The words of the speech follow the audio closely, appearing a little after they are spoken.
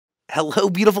Hello,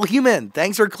 beautiful human.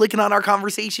 Thanks for clicking on our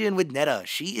conversation with Netta.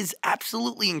 She is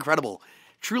absolutely incredible.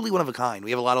 Truly one of a kind.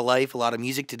 We have a lot of life, a lot of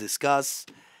music to discuss.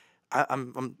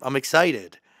 I'm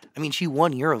excited. I mean, she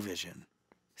won Eurovision.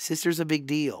 Sister's a big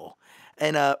deal.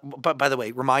 And but by the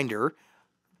way, reminder,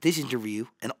 this interview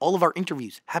and all of our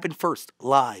interviews happen first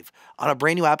live on a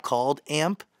brand new app called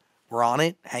AMP. We're on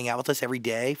it. Hang out with us every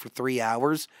day for 3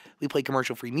 hours. We play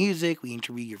commercial-free music. We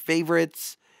interview your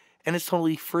favorites. And it's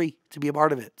totally free to be a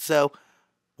part of it. So,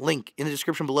 link in the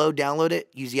description below. Download it.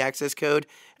 Use the access code.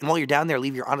 And while you're down there,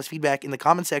 leave your honest feedback in the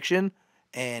comment section.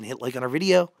 And hit like on our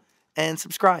video. And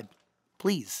subscribe.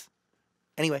 Please.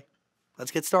 Anyway,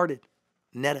 let's get started.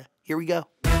 Netta, here we go.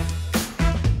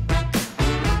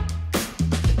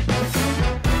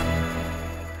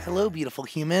 Hello, beautiful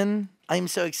human. I'm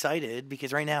so excited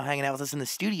because right now, hanging out with us in the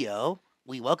studio,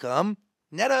 we welcome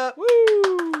Netta. Woo!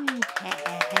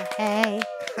 Hey.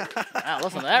 Wow,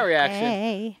 listen to that reaction.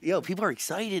 Hey. Yo, people are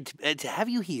excited to have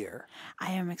you here.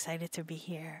 I am excited to be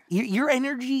here. Your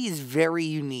energy is very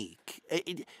unique,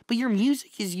 but your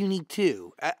music is unique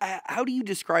too. How do you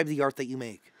describe the art that you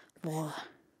make? Well,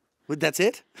 That's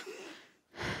it?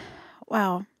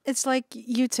 wow. It's like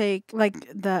you take like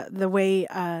the way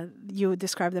you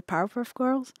describe the Powerpuff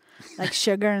Girls, like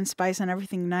sugar and spice and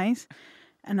everything nice,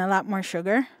 and a lot more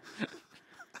sugar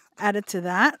added to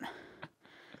that,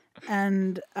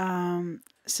 and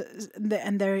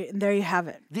there you have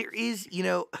it. There is,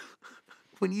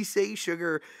 when you say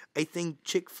sugar, I think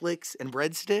chick flicks and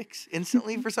breadsticks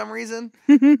instantly for some reason.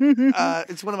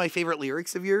 It's one of my favorite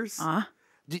lyrics of yours.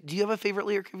 Do you have a favorite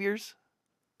lyric of yours?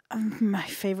 My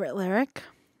favorite lyric.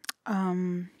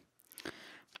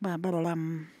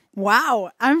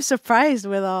 Wow, I'm surprised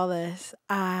with all this.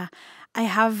 I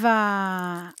have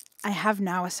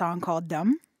now a song called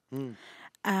 "Dumb," and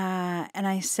I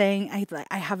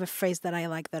have a phrase that I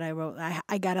like that I wrote.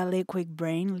 I got a liquid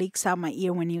brain, leaks out my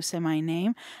ear when you say my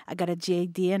name. I got a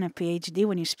GAD and a PhD.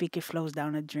 When you speak, it flows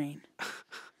down a drain.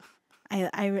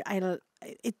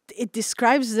 It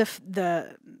describes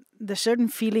the certain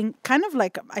feeling, kind of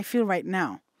like I feel right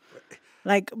now.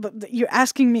 Like, but you're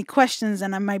asking me questions,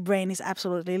 and my brain is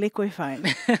absolutely liquefying,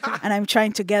 and I'm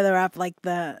trying to gather up like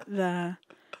the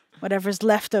whatever's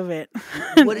left of it.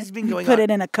 What has been going on? Put it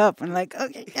in a cup, and like,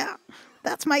 okay, yeah,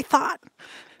 that's my thought.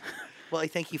 Well, I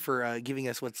thank you for giving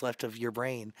us what's left of your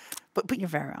brain. But You're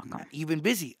very welcome. You've been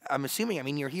busy. I'm assuming. I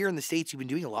mean, you're here in the States. You've been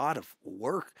doing a lot of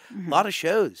work, a lot of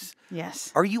shows.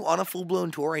 Yes. Are you on a full-blown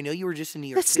tour? I know you were just in New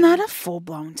York It's City. not a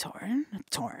full-blown tour.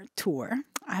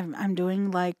 I'm doing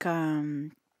like I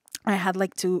had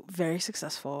like 2 very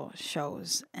successful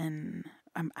shows, and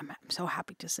I'm so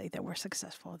happy to say that we're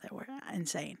successful. That we're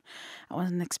insane. I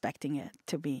wasn't expecting it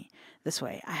to be this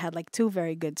way. I had like 2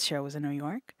 very good shows in New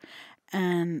York,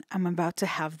 and I'm about to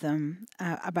have them.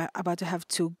 About to have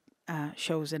 2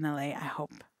 shows in LA. I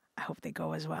hope they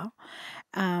go as well.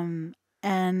 And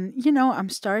I'm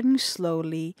starting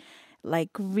slowly,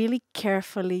 like really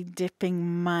carefully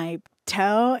dipping my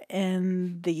toe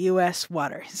in the U.S.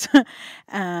 waters.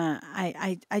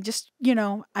 I just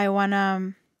I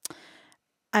wanna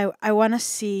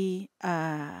see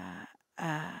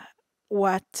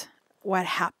what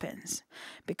happens,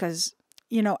 because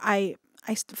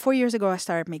 4 years ago I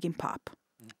started making pop.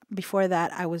 Before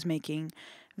that I was making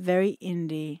very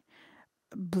indie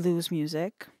blues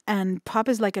music, and pop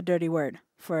is like a dirty word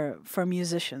for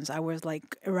musicians. I was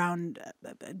like around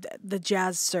the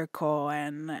jazz circle,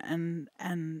 and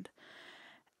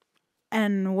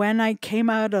when I came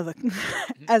out of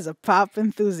as a pop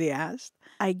enthusiast,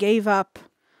 I gave up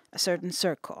a certain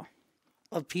circle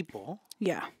of people.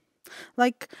 Yeah,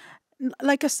 like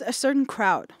a certain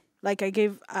crowd. Like I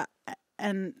gave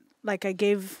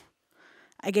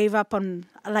I gave up on,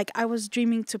 like, I was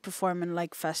dreaming to perform in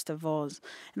like festivals,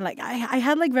 and like I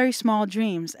had like very small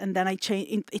dreams, and then it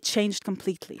changed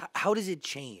completely. How does it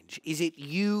change? Is it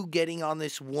you getting on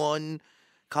this one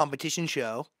competition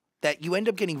show that you end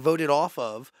up getting voted off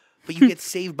of, but you get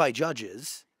saved by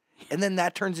judges, and then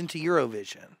that turns into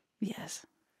Eurovision? Yes,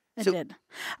 it did.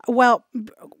 Well,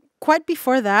 quite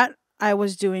before that, I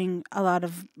was doing a lot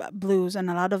of blues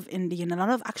and a lot of indie and a lot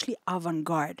of actually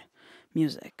avant-garde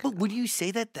music. But would you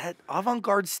say that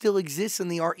avant-garde still exists in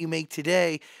the art you make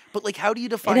today? But like, how do you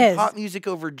define pop music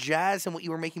over jazz and what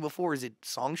you were making before? Is it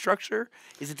song structure?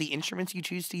 Is it the instruments you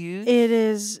choose to use? It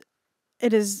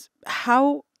is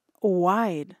how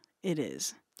wide it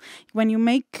is. When you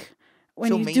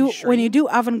do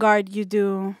avant-garde, you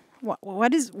do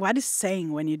what is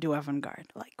saying when you do avant-garde?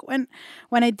 Like when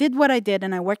I did what I did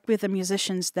and I worked with the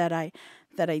musicians that I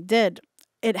did,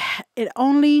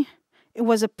 it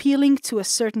was appealing to a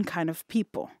certain kind of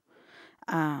people.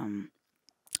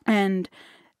 And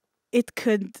it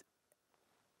could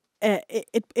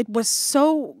it was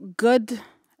so good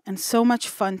and so much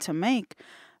fun to make,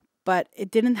 but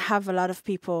it didn't have a lot of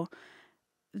people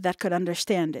that could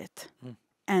understand it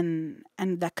and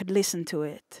that could listen to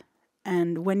it.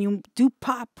 And when you do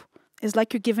pop, it's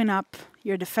like you're giving up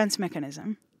your defense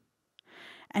mechanism,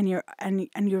 and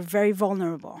you're very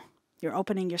vulnerable. You're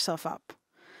opening yourself up.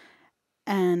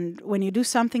 And when you do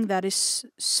something that is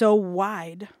so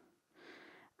wide,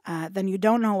 then you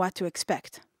don't know what to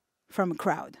expect from a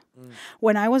crowd.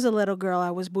 When I was a little girl,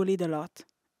 I was bullied a lot,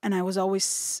 and I was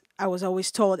always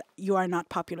told, "You are not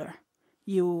popular.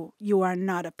 You are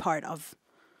not a part of.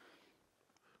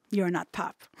 You are not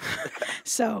pop."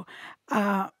 So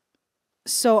I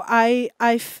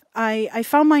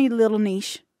found my little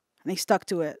niche, and I stuck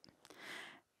to it.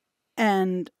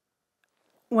 And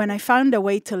when I found a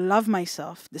way to love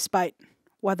myself, despite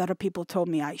what other people told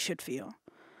me I should feel,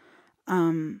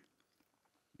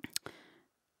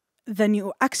 then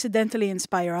you accidentally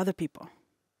inspire other people.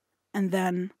 And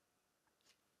then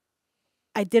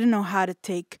I didn't know how to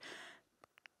take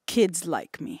kids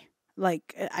like me.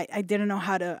 Like I didn't know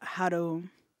how to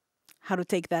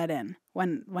take that in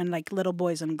when like little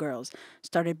boys and girls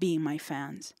started being my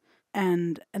fans.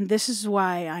 And this is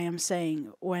why I am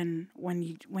saying when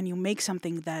you make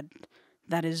something that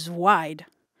is wide,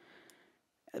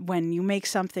 when you make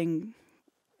something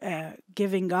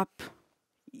giving up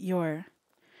your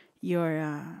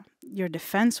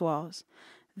defense walls,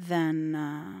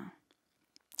 then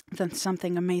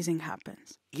something amazing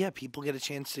happens. Yeah, people get a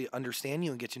chance to understand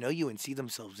you and get to know you and see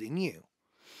themselves in you.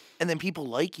 And then people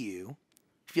like you,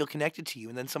 feel connected to you,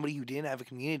 and then somebody who didn't have a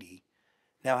community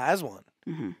now has one.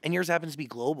 And yours happens to be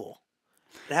global.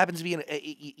 It happens to be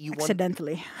you won.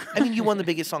 Accidentally. I mean, you won the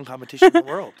biggest song competition in the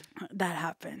world. That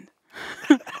happened.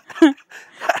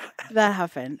 That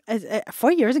happened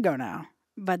 4 years ago now.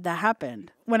 But that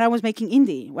happened when I was making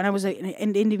indie. When I was an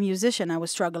indie musician, I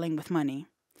was struggling with money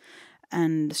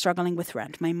and struggling with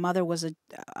rent. My mother was a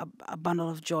bundle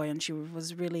of joy, and she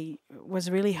was really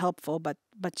helpful.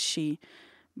 But she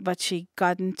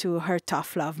got into her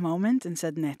tough love moment and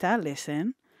said, "Netta,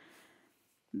 listen,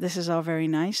 this is all very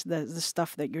nice. The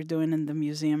stuff that you're doing in the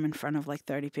museum in front of like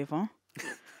 30 people.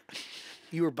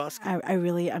 You were busking.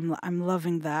 I'm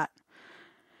loving that.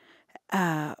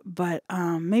 But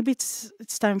maybe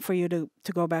it's time for you to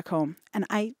go back home." And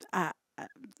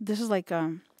this is like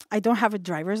I don't have a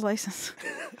driver's license,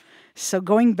 so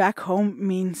going back home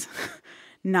means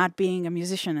not being a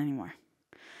musician anymore.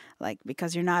 Like,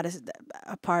 because you're not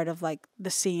a part of like the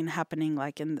scene happening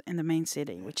like in the main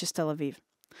city, which is Tel Aviv.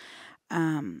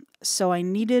 So I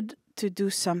needed to do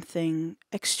something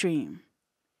extreme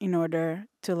in order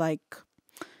to like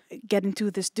get into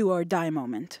this do or die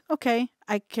moment. Okay,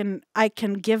 I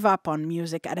can give up on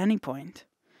music at any point,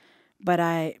 but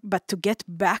to get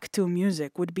back to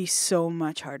music would be so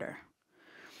much harder.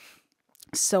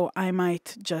 So I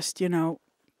might just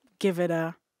give it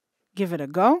a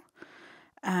go,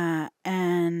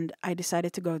 and I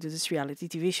decided to go to this reality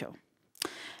TV show.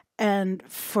 And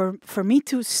for me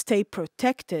to stay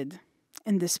protected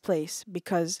in this place,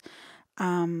 because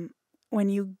when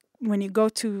you go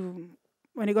to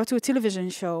a television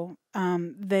show,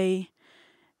 the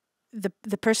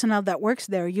personnel that works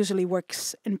there usually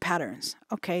works in patterns.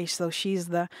 Okay, so she's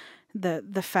the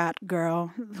fat girl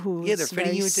who's they're fitting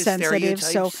very you into sensitive.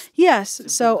 So stereotypes yes, to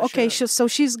so build the okay, show. so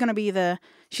she's gonna be the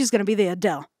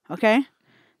Adele. Okay,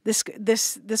 this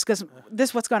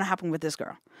what's gonna happen with this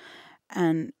girl.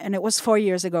 And it was 4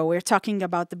 years ago. We're talking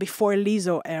about the before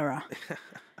Lizzo era.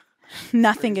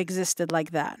 Nothing existed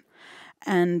like that.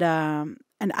 And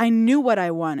I knew what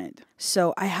I wanted.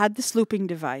 So I had this looping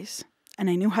device, and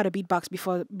I knew how to beatbox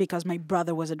because my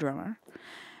brother was a drummer.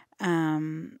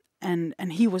 And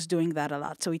he was doing that a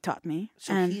lot, so he taught me.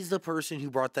 So and he's the person who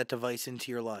brought that device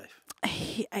into your life.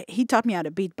 He taught me how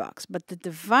to beatbox, but the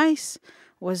device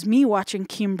was me watching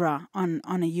Kimbra on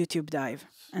a YouTube dive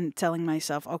and telling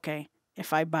myself, okay,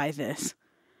 if I buy this,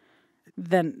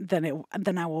 then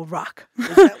I will rock.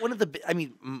 Is that one of the? I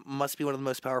mean, must be one of the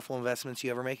most powerful investments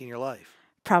you ever make in your life.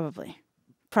 Probably.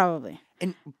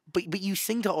 And but you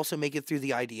sing to also make it through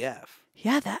the IDF.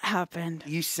 Yeah, that happened.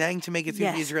 You sang to make it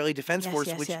through the Yes. Israeli Defense Yes, Force,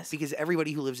 yes, which yes. because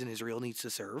everybody who lives in Israel needs to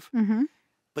serve. Mm-hmm.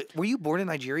 But were you born in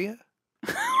Nigeria?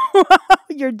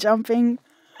 You're jumping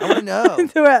I want to know.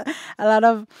 into a lot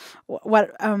of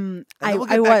what then we'll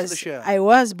get back to the show. I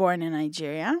was born in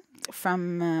Nigeria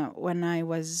from when I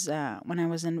was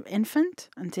an infant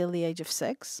until the age of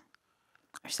 6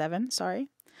 or 7. Sorry.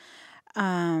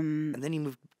 And then you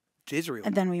moved to Israel.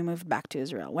 And then we moved back to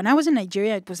Israel. When I was in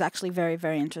Nigeria, it was actually very,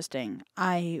 very interesting.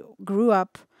 I grew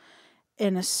up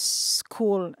in a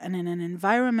school and in an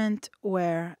environment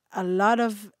where a lot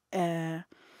of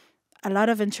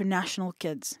international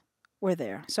kids were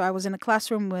there. So I was in a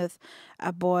classroom with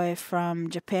a boy from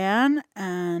Japan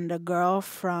and a girl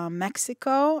from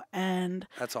Mexico, and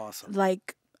That's awesome.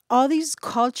 like all these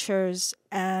cultures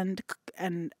and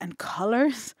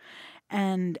colors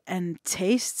and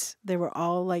tastes. They were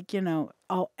all like,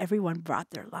 everyone brought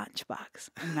their lunchbox.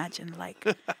 Imagine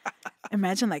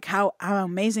like how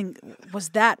amazing was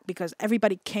that, because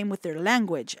everybody came with their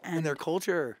language And their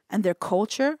culture. and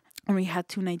we had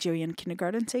 2 Nigerian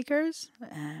kindergarten takers.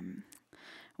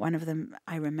 One of them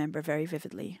I remember very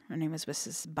vividly. Her name was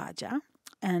Mrs. Baja,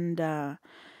 and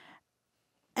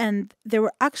there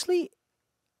were actually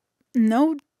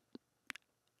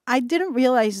I didn't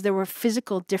realize there were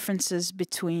physical differences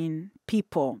between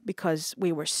people because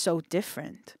we were so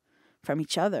different from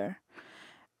each other.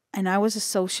 And I was a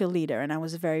social leader, and I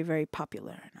was very, very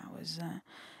popular, and I was,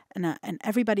 and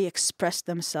everybody expressed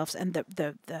themselves, and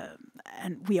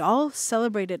and we all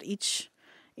celebrated each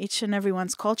and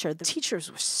everyone's culture. The teachers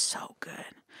were so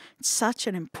good. It's such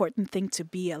an important thing to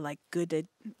be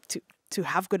to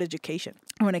have good education.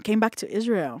 When I came back to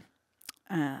Israel,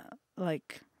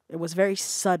 it was very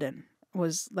sudden. It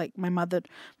was like my mother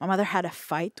had a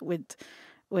fight with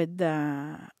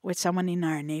someone in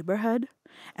our neighborhood,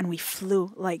 and we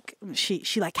flew, like she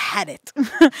had it,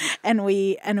 and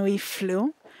we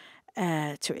flew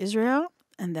to Israel,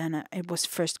 and then it was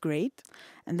first grade,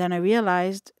 and then I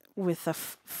realized with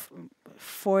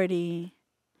 40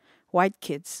 white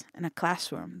kids in a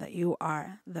classroom that you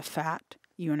are the fat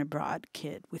unibroad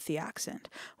kid with the accent,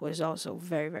 was also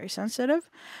very, very sensitive,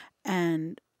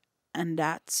 and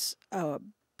that's a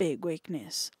big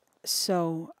weakness.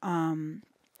 So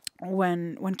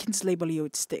when kids label you,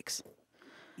 it sticks.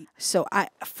 So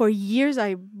for years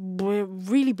I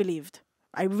really believed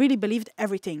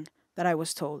everything that I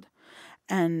was told.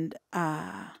 And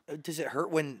does it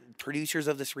hurt when producers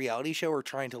of this reality show are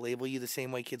trying to label you the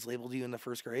same way kids labeled you in the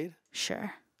first grade?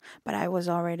 Sure, but I was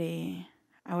already.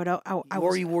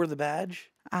 You wore the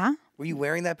badge? Were you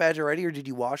wearing that badge already, or did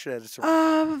you wash it at a certain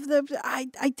point?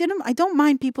 I didn't. I don't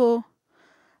mind people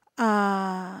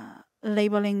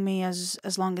labeling me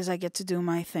as long as I get to do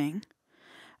my thing.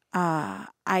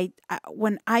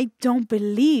 When I don't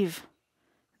believe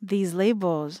these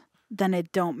labels, then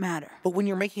it don't matter. But when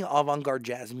you're making avant-garde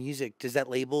jazz music, does that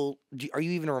label? Are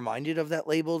you even reminded of that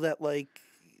label that like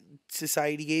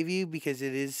society gave you, because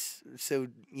it is so?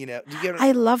 Do you get?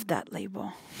 I love that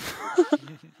label.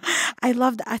 I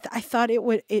loved. I thought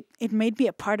it made me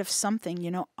a part of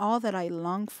something. All that I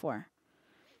long for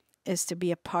is to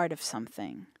be a part of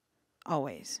something,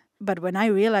 always. But when I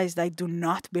realized I do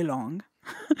not belong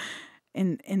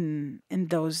in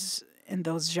those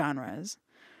genres,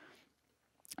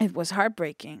 it was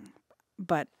heartbreaking.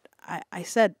 But I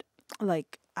said,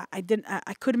 like, I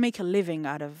couldn't make a living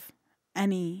out of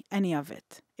any of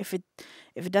it. If it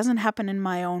doesn't happen in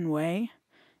my own way,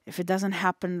 if it doesn't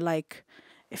happen like,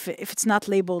 if it's not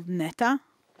labeled Netta,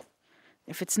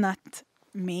 if it's not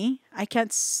me, I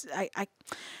can't.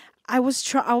 I was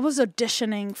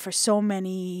auditioning for so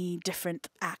many different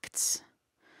acts.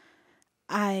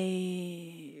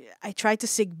 I tried to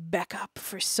sing backup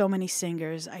for so many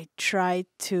singers. I tried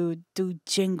to do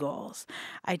jingles.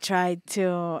 I tried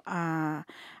to I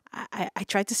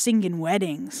tried to sing in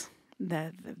weddings.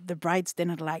 The brides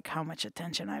didn't like how much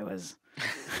attention I was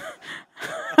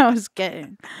I was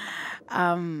getting.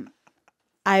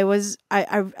 I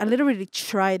literally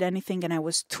tried anything, and I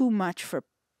was too much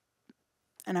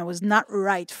and I was not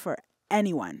right for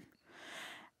anyone.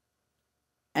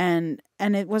 And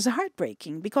it was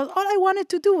heartbreaking, because all I wanted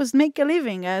to do was make a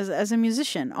living as a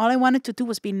musician. All I wanted to do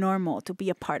was be normal, to be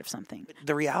a part of something.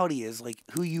 The reality is, like,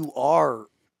 who you are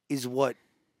is what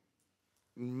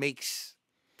makes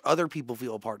other people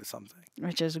feel a part of something.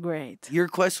 Which is great. Your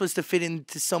quest was to fit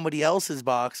into somebody else's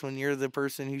box when you're the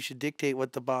person who should dictate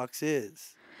what the box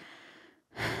is.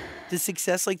 Does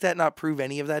success like that not prove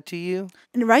any of that to you?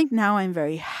 And right now I'm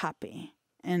very happy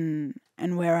in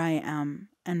where I am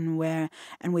and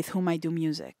with whom I do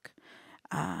music.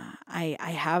 I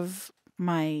have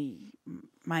my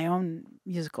own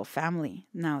musical family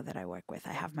now that I work with.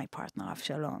 I have my partner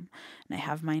Avshalom, and I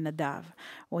have my Nadav.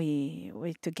 We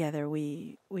together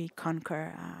we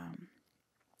conquer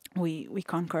we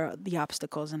conquer the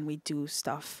obstacles, and we do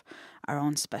stuff our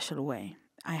own special way.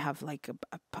 I have like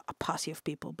a posse of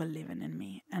people believing in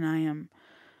me, and I am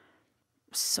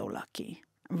so lucky,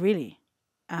 really.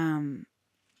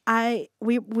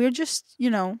 We're just,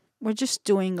 we're just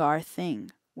doing our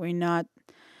thing. We're not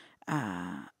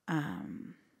uh,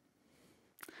 um,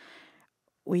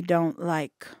 we don't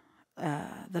like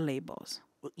the labels.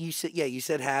 Well, you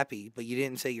said happy, but you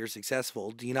didn't say you're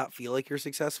successful. Do you not feel like you're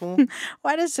successful?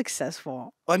 What is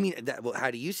successful? Well, I mean, how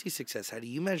do you see success? How do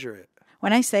you measure it?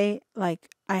 When I say like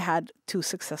I had 2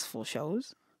 successful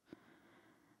shows,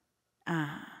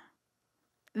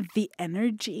 the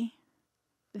energy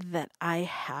that I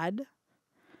had,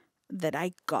 that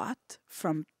I got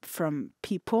from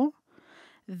people,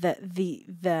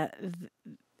 the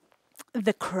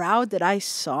crowd that I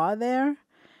saw there,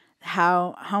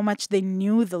 how much they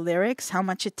knew the lyrics, how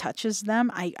much it touches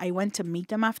them. I went to meet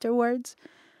them afterwards.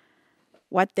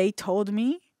 What they told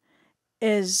me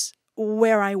is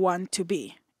where I want to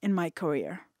be in my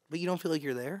career. But you don't feel like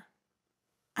you're there?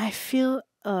 I feel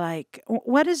like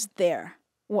what is there?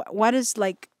 What is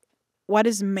like what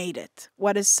has made it?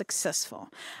 What is successful?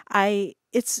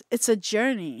 It's a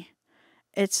journey.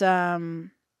 It's a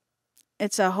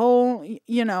whole,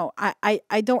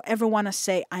 I don't ever want to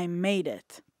say I made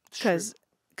it, cuz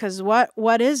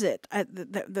what is it? I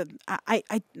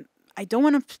don't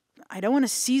want to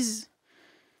seize,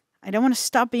 I don't want to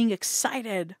stop being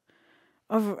excited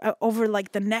over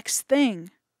like the next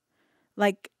thing.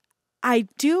 Like I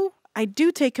do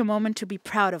take a moment to be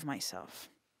proud of myself.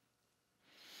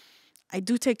 I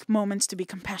do take moments to be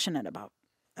compassionate about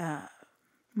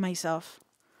myself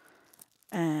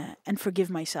and forgive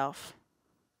myself,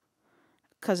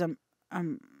 because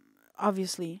I'm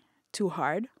obviously too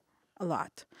hard a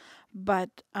lot. But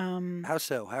How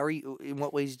so? How are you? In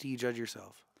what ways do you judge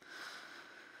yourself?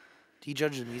 Do you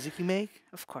judge the music you make?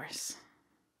 of course,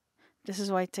 this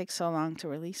is why it takes so long to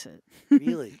release it.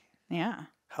 Really? Yeah.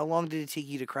 How long did it take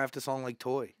you to craft a song like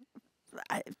Toy?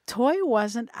 Toy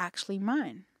wasn't actually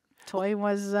mine. Toy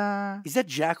was Is that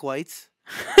Jack White's?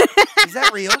 Is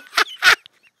that real?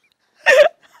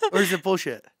 Or is it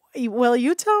bullshit? well,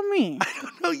 you tell me. I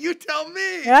don't know. You tell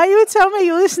me. Yeah, you tell me.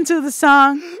 You listen to the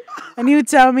song, and you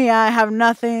tell me I have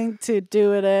nothing to do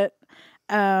with it.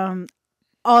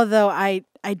 Although I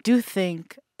do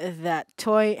think that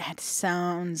Toy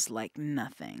sounds like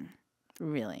nothing,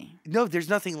 really. No, there's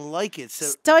nothing like it.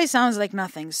 So Toy sounds like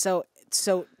nothing. So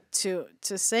to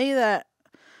say that,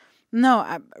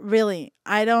 no,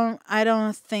 I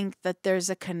don't think that there's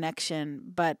a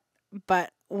connection. But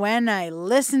when I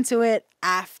listen to it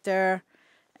after,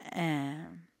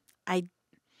 I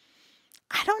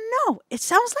don't know. It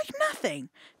sounds like nothing.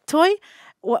 Toy,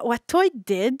 what Toy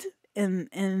did in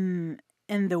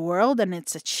the world and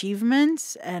its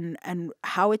achievements and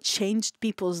how it changed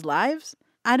people's lives.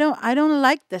 I don't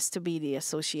like this to be the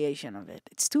association of it.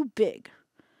 It's too big.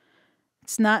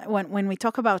 It's not when we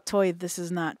talk about Toy, this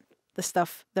is not the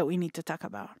stuff that we need to talk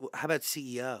about. how about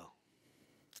CEO?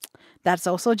 That's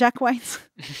also Jack White's.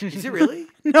 Is it really?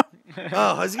 No.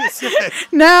 Oh, I was gonna say.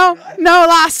 No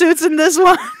lawsuits in this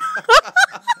one.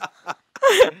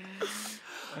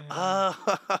 No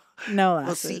Well,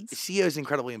 lawsuits. CEO is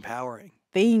incredibly empowering.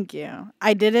 Thank you.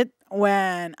 I did it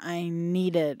when I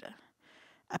needed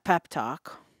a pep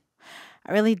talk.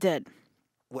 I really did.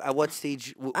 At what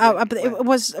stage? But it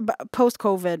was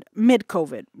post-COVID,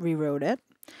 mid-COVID. We wrote it,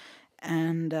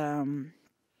 and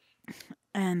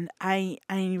I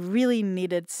really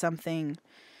needed something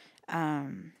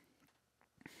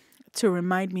to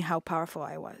remind me how powerful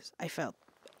I was. I felt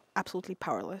absolutely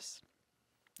powerless.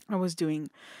 I was doing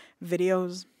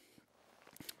videos.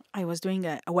 I was doing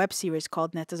a web series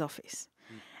called Netta's Office,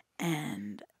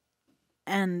 and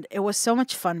it was so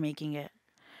much fun making it.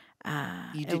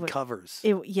 You did covers.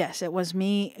 Yes, it was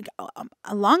me.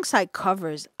 Alongside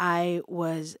covers, I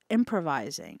was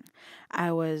improvising.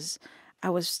 I was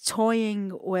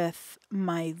toying with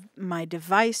my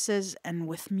devices and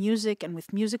with music and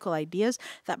with musical ideas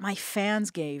that my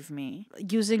fans gave me,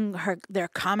 using their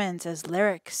comments as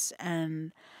lyrics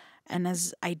and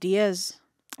as ideas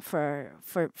for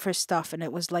stuff. And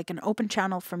it was like an open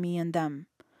channel for me and them.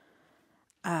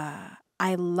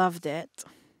 I loved it.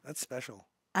 That's special.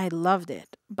 I loved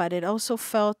it, but it also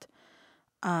felt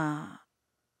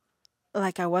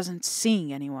like I wasn't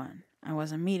seeing anyone. I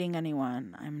wasn't meeting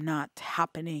anyone. I'm not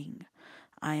happening.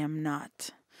 I am not.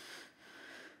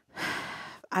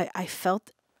 I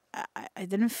felt I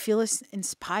didn't feel as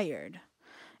inspired.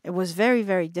 It was very,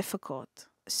 very difficult.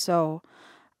 So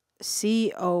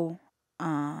CEO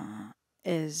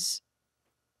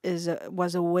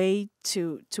was a way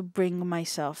to bring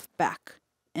myself back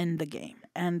in the game,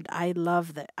 and I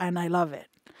love that, and I love it.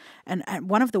 And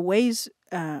one of the ways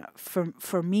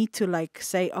for me to like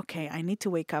say, okay, I need to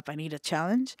wake up, I need a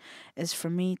challenge, is for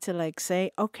me to like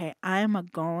say, okay, I'm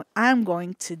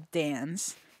going to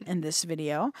dance in this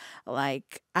video,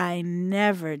 like I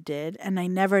never did, and I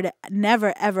never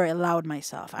ever allowed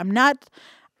myself. I'm not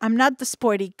the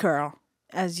sporty girl,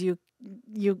 as you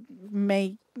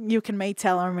may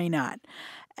tell or may not.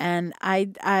 And I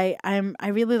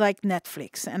really like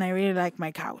Netflix, and I really like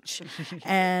my couch,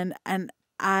 and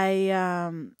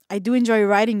I do enjoy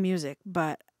writing music,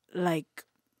 but like,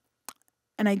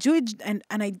 and I do it, and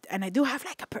I do have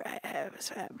like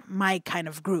my kind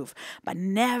of groove, but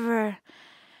never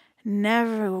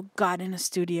got in a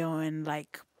studio and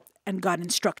got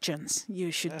instructions. You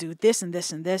should do this and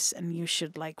this and this, and you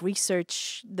should like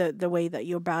research the way that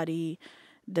your body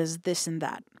does this and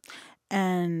that.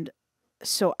 And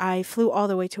so I flew all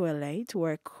the way to LA to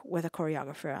work with a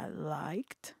choreographer I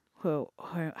liked, who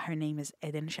her name is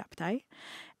Eden Shaptai,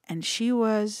 and she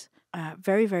was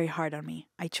very, very hard on me.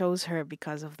 I chose her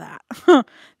because of that.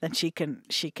 That she can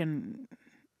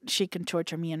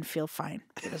torture me and feel fine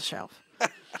with herself.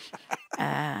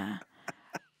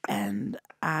 And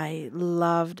I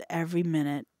loved every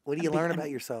minute. What do you learn about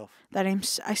yourself? That I'm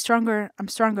stronger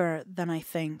than I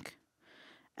think,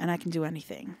 and I can do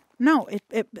anything. No,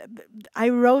 I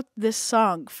wrote this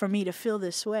song for me to feel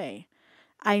this way.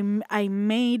 I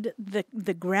made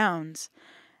the grounds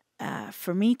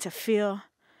for me to feel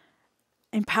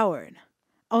empowered.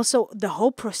 Also, the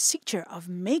whole procedure of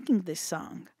making this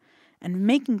song and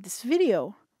making this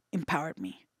video empowered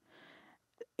me.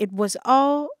 It was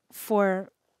all for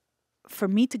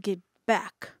me to get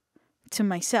back to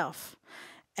myself.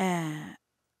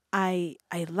 I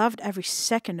loved every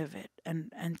second of it,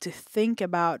 and to think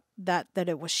about that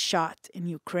it was shot in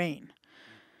Ukraine,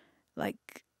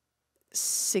 like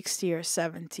 60 or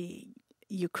 70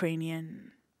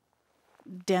 Ukrainian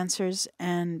dancers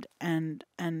and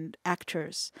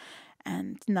actors,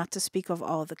 and not to speak of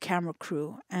all the camera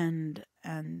crew and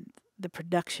the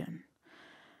production.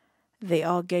 They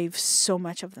all gave so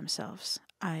much of themselves.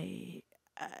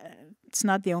 It's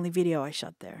not the only video I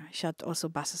shot there. I shot also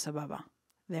Bassa Sababa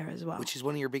there as well. Which is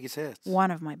one of your biggest hits.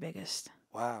 One of my biggest.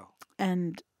 Wow.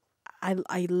 And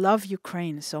I love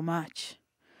Ukraine so much.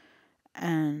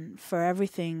 And for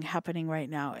everything happening right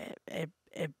now, it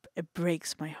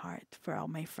breaks my heart for all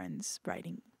my friends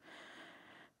writing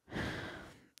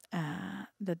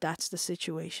that's the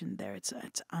situation there. It's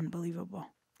unbelievable.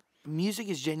 Music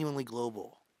is genuinely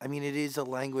global. I mean, it is a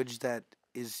language that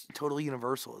is totally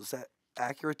universal. Is that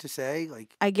accurate to say?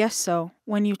 Like, I guess so.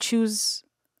 When you choose...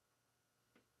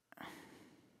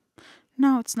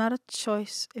 No, it's not a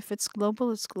choice. If it's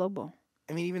global, it's global.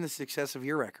 I mean, even the success of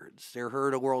your records, they're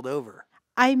heard a world over.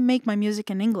 I make my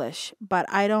music in English, but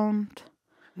I don't...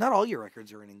 Not all your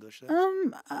records are in English,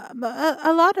 though.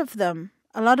 A lot of them.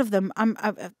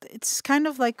 It's kind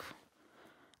of like...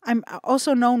 I'm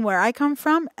also known where I come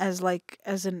from as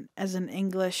an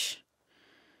English...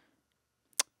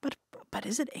 But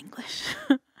is it English?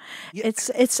 Yeah.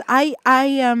 I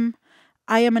am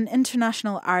an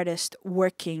international artist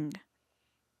working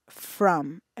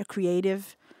from a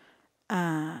creative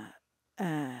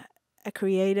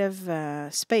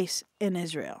space in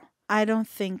Israel. I don't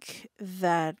think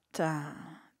that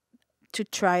to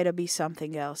try to be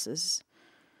something else is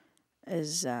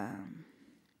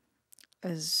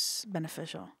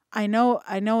beneficial. I know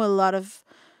a lot of,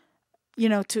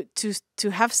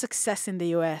 to have success in the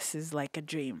US is like a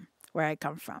dream where I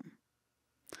come from.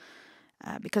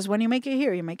 Because when you make it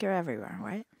here, you make it everywhere,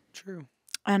 right? True.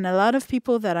 And a lot of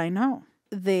people that I know,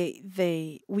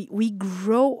 we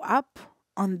grow up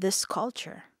on this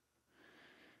culture.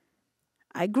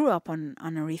 I grew up on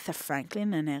Aretha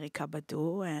Franklin and Erykah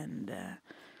Badu and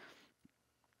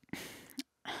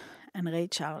Ray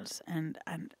Charles and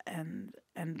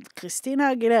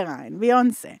Christina Aguilera and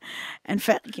Beyonce and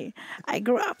Fergie. I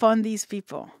grew up on these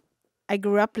people. I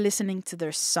grew up listening to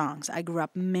their songs. I grew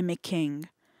up mimicking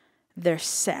their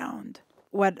sound.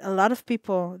 What a lot of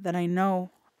people that I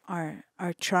know are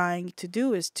trying to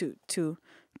do is to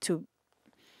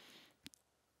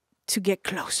get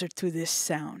closer to this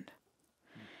sound.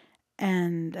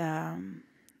 And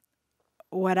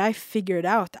what I figured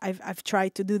out, I've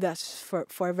tried to do that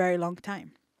for a very long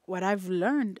time. What I've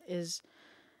learned is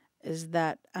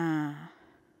that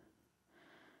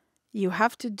you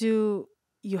have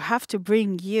to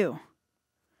bring you.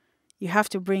 You have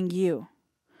to bring you.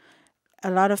 A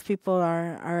lot of people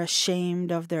are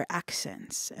ashamed of their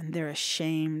accents, and they're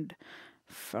ashamed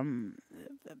from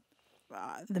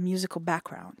the musical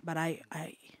background. But I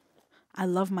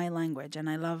love my language, and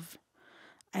I love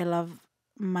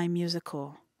my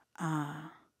musical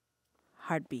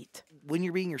heartbeat. When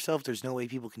you're being yourself, there's no way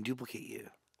people can duplicate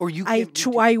you, or you.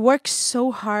 Can't I work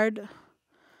so hard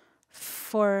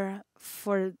for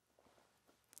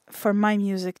for my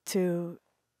music to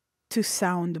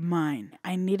sound mine.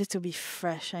 I need it to be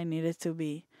fresh. I need it to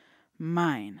be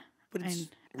mine. But it's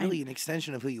I- really an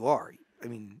extension of who you are. I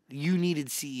mean, you needed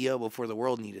CEO before the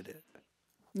world needed it.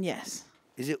 Yes.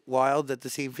 Is it wild that the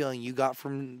same feeling you got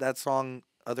from that song,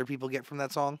 other people get from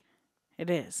that song? It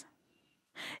is.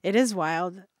 It is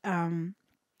wild. It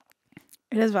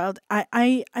is wild.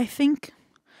 I think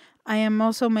I am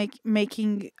also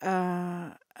making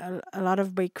a lot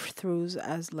of breakthroughs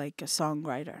as like a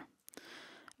songwriter.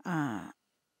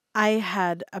 I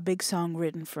had a big song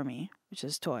written for me, which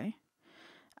is Toy,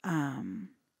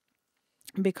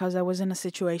 because I was in a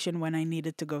situation when I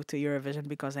needed to go to Eurovision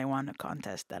because I won a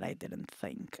contest that I didn't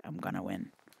think I'm gonna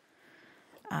win.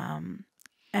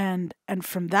 And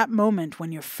from that moment,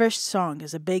 when your first song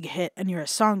is a big hit and you're a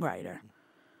songwriter,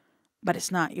 but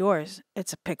it's not yours,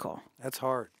 it's a pickle. That's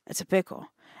hard. It's a pickle.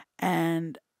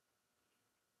 And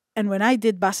when I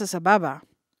did Bassa Sababa,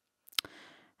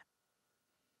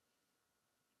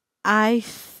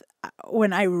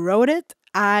 when I wrote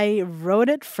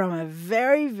it from a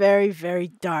very, very, very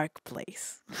dark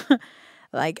place.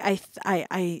 Like I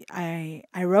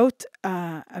wrote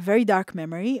a very dark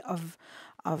memory of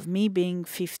me being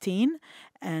 15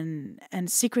 and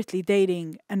secretly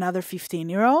dating another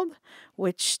 15-year-old,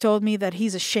 which told me that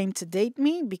he's ashamed to date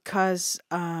me because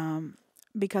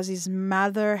his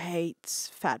mother hates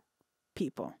fat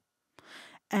people.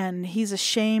 And he's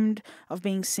ashamed of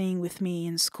being seen with me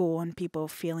in school and people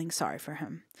feeling sorry for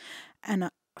him. And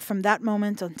from that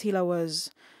moment until I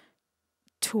was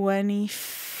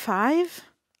 25,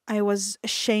 I was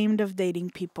ashamed of dating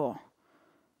people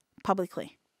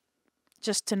publicly,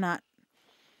 just to not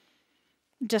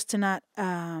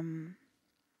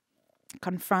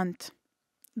confront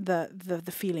the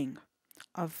feeling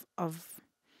of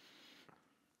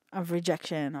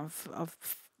rejection of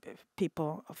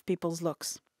people's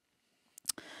looks.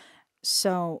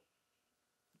 So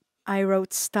I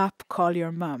wrote, "Stop, call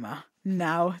your mama.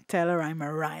 Now tell her I'm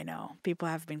a rhino." People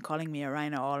have been calling me a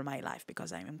rhino all my life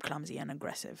because I'm clumsy and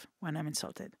aggressive when I'm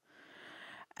insulted.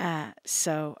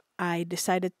 So I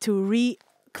decided to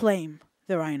reclaim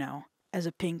the rhino as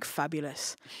a pink,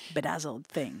 fabulous, bedazzled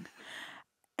thing.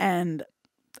 And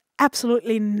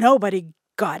absolutely nobody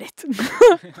got it.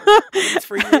 It's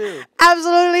for you.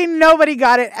 Absolutely nobody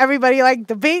got it. Everybody liked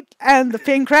the beat and the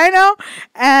pink rhino,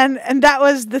 and that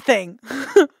was the thing.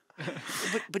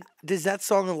 But does that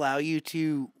song allow you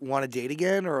to want to date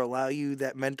again, or allow you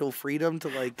that mental freedom to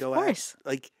like go Of course. out?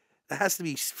 Like that has to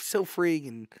be so freeing.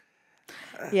 And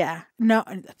Yeah. No,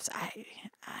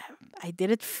 I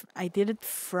did it. I did it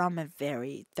from a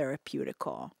very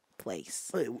therapeutical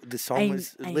place. the song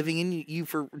was living in you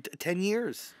for 10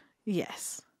 years.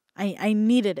 Yes. I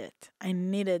needed it. I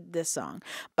needed this song.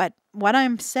 But what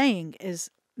I'm saying is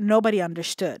nobody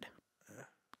understood.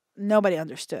 Nobody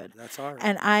understood. That's hard.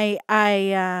 And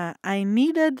I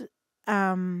needed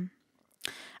I'm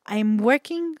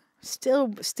working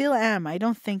still am. I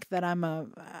don't think that I'm a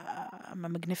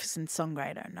magnificent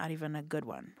songwriter, not even a good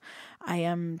one. I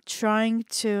am trying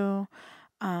to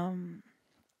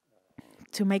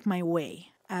make my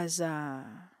way as a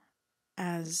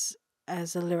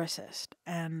lyricist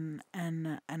and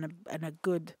a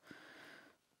good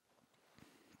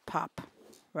pop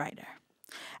writer.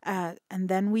 And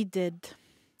then we did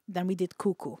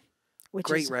Cuckoo, which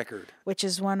Great is record. which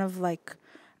is one of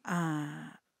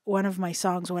one of my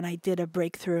songs when I did a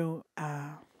breakthrough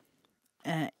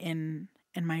in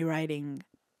my writing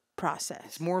process.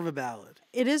 It's more of a ballad.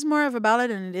 It is more of a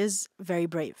ballad, and it is very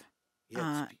brave.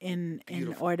 Yeah, In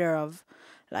beautiful. order of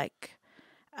like,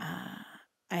 I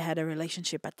had a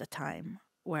relationship at the time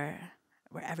where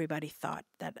everybody thought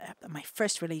that my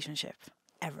first relationship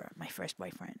ever, my first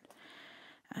boyfriend,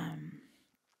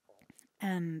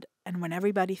 and when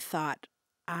everybody thought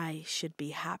I should be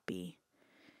happy,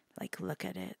 like, look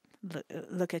at it,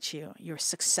 look at you, you're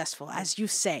successful, as you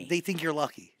say. They think you're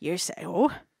lucky. You're saying,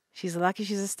 oh, she's lucky,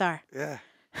 she's a star. Yeah.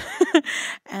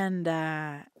 And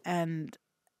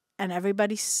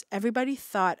everybody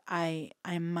thought I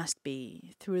must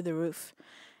be through the roof,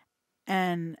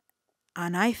 and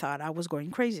I thought I was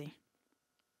going crazy.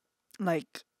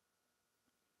 Like,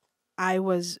 I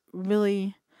was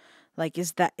really like,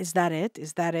 is that it?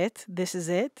 Is that it? This is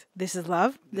it? This is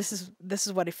love? This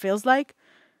is what it feels like?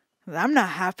 I'm not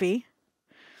happy.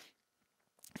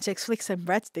 Chicks, flicks, and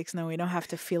breadsticks. No, we don't have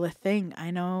to feel a thing.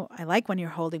 I know. I like when you're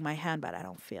holding my hand, but I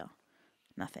don't feel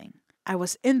nothing. I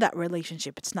was in that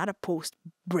relationship. It's not a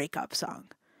post-breakup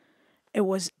song. It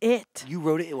was it. You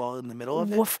wrote it while in the middle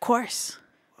of it? Of course.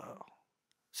 Wow.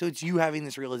 So it's you having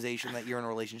this realization that you're in a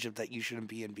relationship that you shouldn't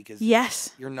be in because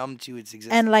Yes. you're numb to its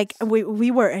existence. And like we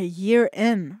were a year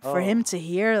in for him Oh. to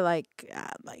hear like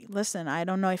listen, I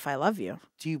don't know if I love you.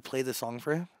 Do you play the song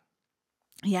for him?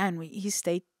 Yeah, and he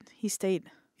stayed. He stayed.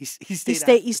 He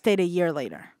stayed a year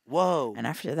later. Whoa. And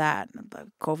after that, the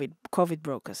COVID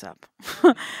broke us up.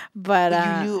 but But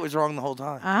you knew it was wrong the whole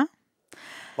time. huh?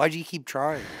 Why'd you keep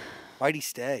trying? Why'd he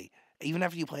stay? Even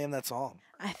after you play him that song.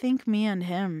 I think me and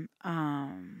him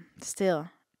still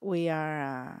we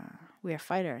are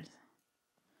fighters.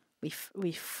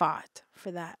 We fought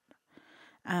for that.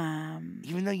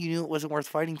 Even though you knew it wasn't worth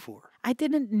fighting for. I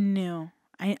didn't know.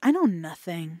 I know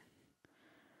nothing.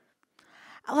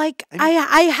 Like I mean-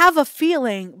 I have a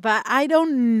feeling, but I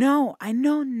don't know. I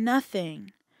know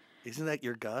nothing. Isn't that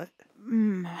your gut?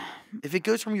 If it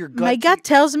goes from your gut My to- gut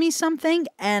tells me something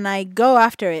and I go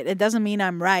after it. It doesn't mean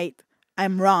I'm right.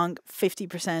 I'm wrong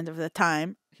 50% of the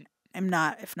time. I'm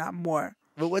not, if not more.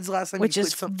 But when's the last time Which you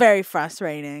is put very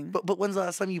frustrating. But when's the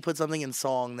last time you put something in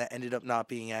song that ended up not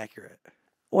being accurate?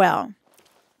 Well,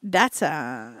 that's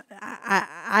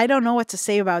I don't know what to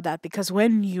say about that because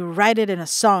when you write it in a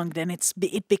song, then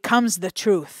it becomes the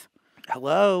truth.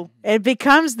 Hello? It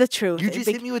becomes the truth. You just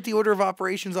hit me with the order of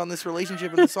operations on this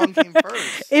relationship and the song came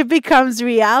first. It becomes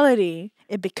reality.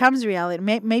 It becomes reality.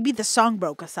 Maybe the song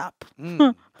broke us up.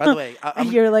 By the way, A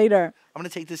year later. I'm going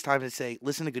to take this time to say,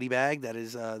 listen to Goodie Bag. That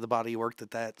is the body of work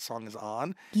that song is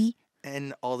on.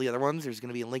 And all the other ones, there's going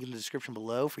to be a link in the description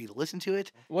below for you to listen to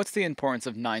it. What's the importance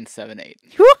of 978?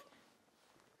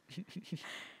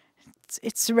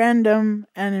 It's random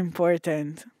and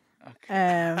important.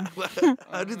 How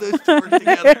do those two work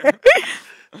together?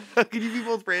 How can you be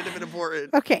both random and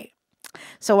important? Okay.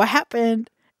 So what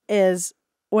happened is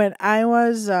when I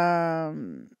was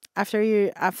after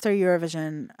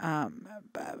Eurovision,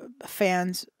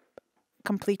 fans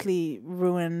completely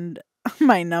ruined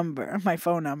my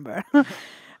phone number.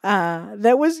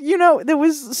 That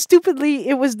was stupidly.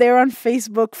 It was there on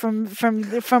Facebook from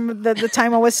the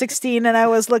time I was 16, and I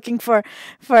was looking for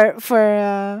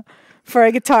a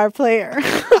guitar player.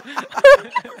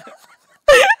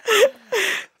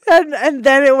 and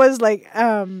then it was like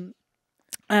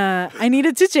I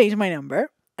needed to change my number,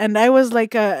 and I was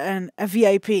like a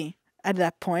VIP at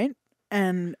that point,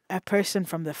 and a person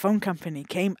from the phone company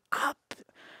came up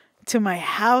to my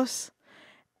house,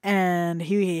 and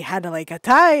he had like a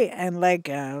tie and like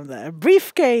a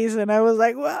briefcase, and I was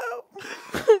like, whoa.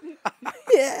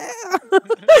 Yeah.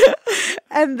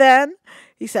 And then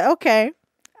he said, okay,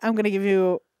 I'm gonna give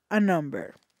you a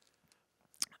number.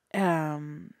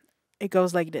 It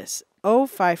goes like this: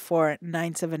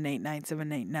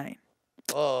 054-978-9789.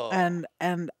 Oh. And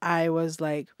I was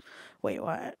like, wait,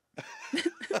 what?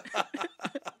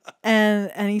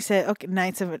 and he said, okay,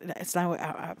 97. It's not.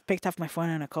 I picked up my phone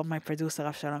and I called my producer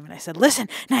Avshalom, and I said, listen,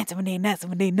 978,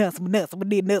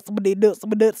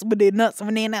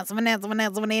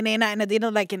 and you know,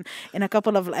 like in a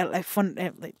couple of like fun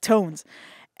like tones,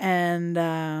 and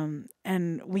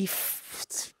we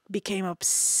became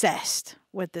obsessed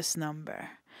with this number.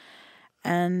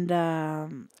 And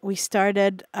we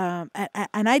started, and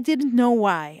I didn't know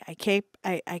why. I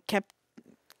kept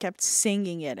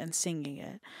singing it,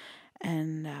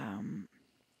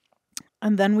 and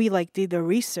then we like did the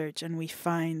research, and we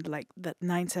find like that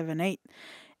 978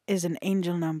 is an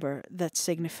angel number that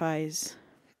signifies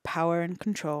power and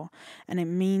control, and it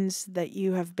means that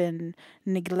you have been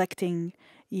neglecting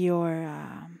your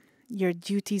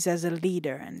duties as a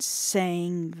leader and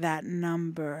saying that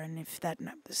number, and if that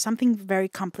something very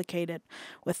complicated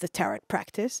with the tarot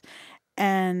practice.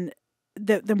 And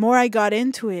the more I got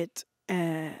into it,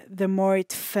 the more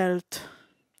it felt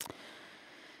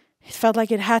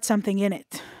like it had something in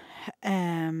it,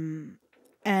 and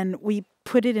we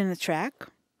put it in a track.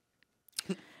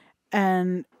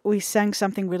 And we sang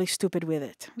something really stupid with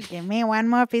it. Give me one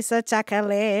more piece of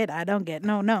chocolate. I don't get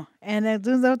no. And at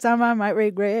the time I might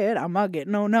regret, I might get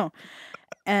no.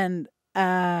 And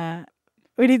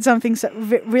we did something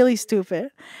really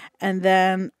stupid. And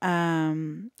then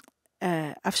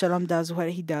Avshalom does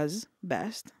what he does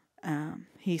best.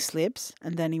 He sleeps,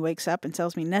 and then he wakes up and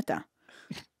tells me, Netta,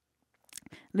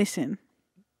 listen,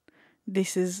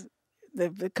 this is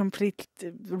the complete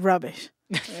rubbish.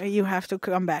 You have to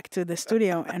come back to the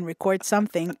studio and record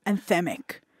something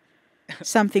anthemic,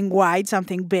 something wide,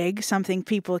 something big, something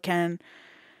people can.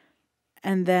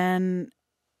 And then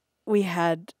we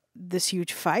had this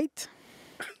huge fight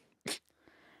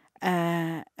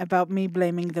about me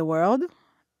blaming the world,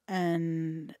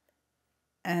 and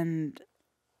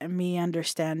me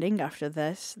understanding after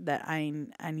this that I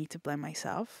need to blame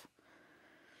myself.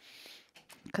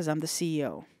 because I'm the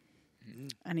CEO.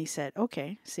 And he said,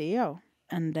 okay, CEO.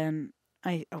 And then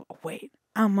wait,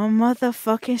 I'm a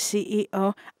motherfucking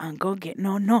CEO. I'm gonna get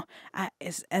no.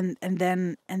 And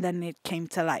then it came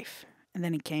to life. And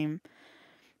then it came,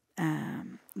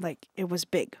 like it was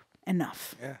big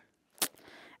enough. Yeah.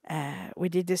 We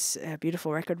did this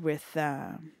beautiful record with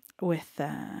Boaz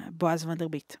van der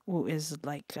Beek, who is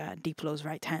like Diplo's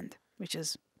right hand, which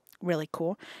is really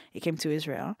cool. He came to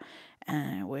Israel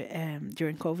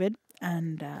during COVID,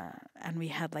 and we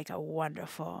had like a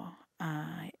wonderful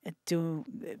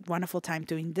time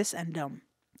doing this and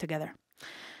together.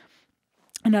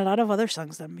 And a lot of other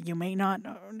songs that you may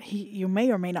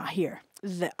or may not hear.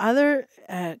 The other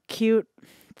cute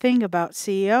thing about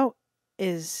CEO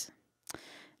is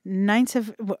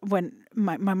when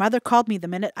my mother called me the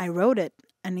minute I wrote it,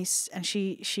 and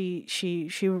she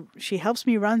helps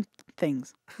me run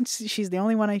things. She's the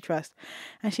only one I trust,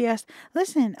 and she asked,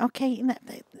 "Listen, okay,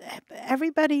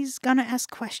 everybody's gonna ask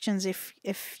questions if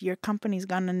your company's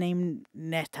gonna name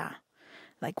Netta.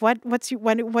 Like what do you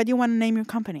want to name your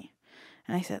company?"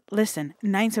 And I said, "Listen,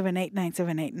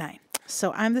 9789789.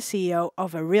 So I'm the CEO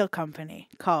of a real company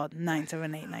called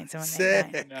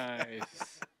 9789789. Nice.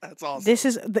 That's awesome. This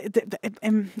is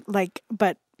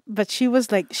but she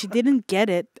was like, she didn't get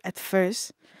it at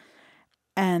first,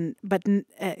 but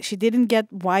she didn't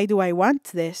get why do I want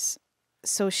this.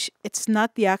 So it's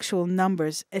not the actual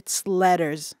numbers; it's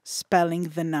letters spelling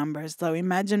the numbers. So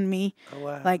imagine me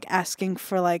like asking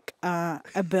for like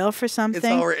a bill for something. It's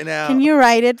all written out. Can you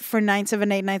write it for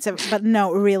 97897? But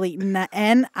no, really,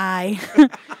 NI.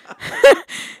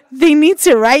 They need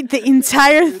to write the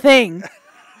entire thing.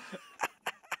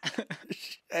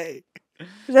 Hey,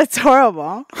 That's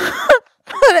horrible. But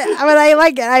I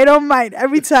like it. I don't mind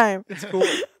every time. it's cool.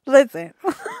 Listen.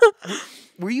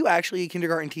 Were you actually a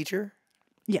kindergarten teacher?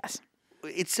 Yes.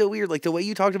 It's so weird. Like the way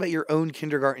you talked about your own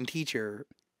kindergarten teacher,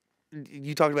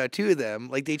 you talked about two of them.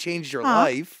 Like they changed your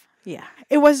life. Yeah.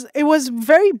 It was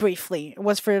very briefly. It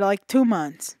was for like 2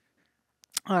 months.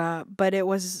 But it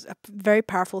was a very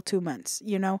powerful 2 months.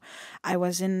 You know, I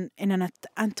was in an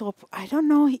I don't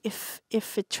know if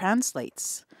it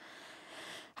translates.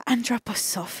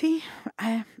 Anthroposophy?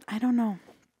 I don't know.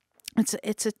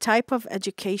 It's a type of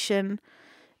educational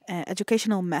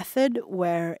method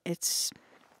where it's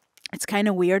kind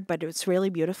of weird, but it's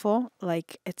really beautiful.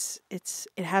 Like it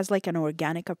has like an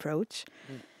organic approach.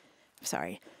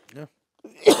 Sorry. No.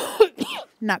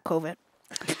 Not COVID.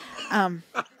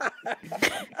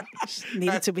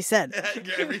 Needed to be said.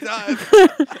 Every time.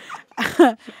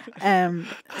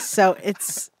 So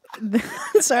it's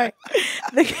sorry.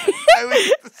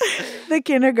 The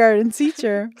kindergarten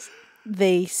teacher,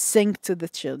 they sing to the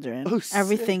children. Oh,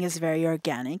 everything is very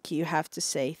organic. You have to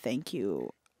say thank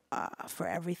you for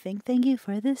everything. Thank you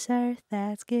for this earth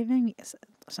that's giving me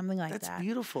something like that. That's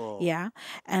beautiful. Yeah,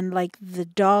 and like the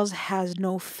dolls has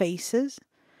no faces.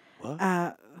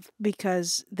 What?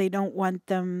 Because they don't want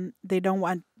them. They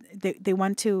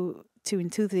want to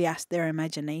enthusiast their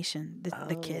imagination.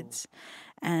 The kids.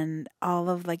 And all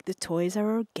of like the toys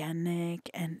are organic,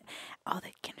 and all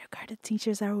the kindergarten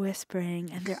teachers are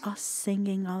whispering, and they're all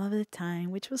singing all of the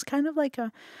time, which was kind of like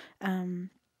a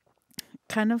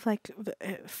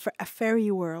fairy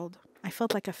world. I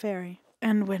felt like a fairy.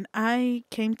 And when I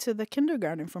came to the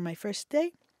kindergarten for my first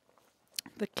day,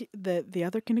 the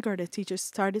other kindergarten teachers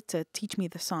started to teach me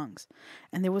the songs,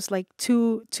 and there was like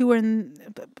two and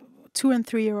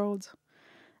 3-year-olds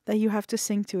that you have to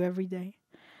sing to every day.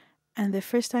 And the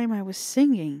first time I was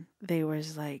singing, they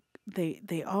was like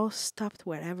they all stopped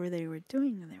whatever they were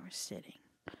doing and they were sitting,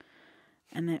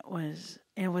 and it was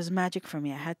magic for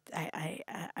me. I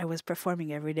was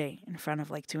performing every day in front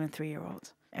of like 2 and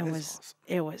 3-year-olds.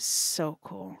 It was so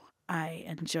cool. I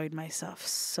enjoyed myself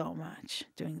so much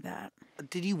doing that.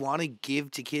 Did you want to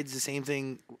give to kids the same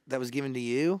thing that was given to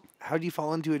you? How did you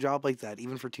fall into a job like that,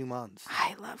 even for 2 months?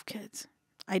 I love kids.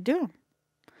 I do.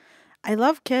 I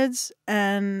love kids,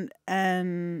 and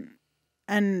I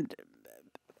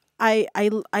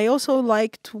also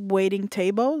liked waiting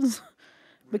tables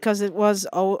because it was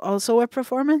also a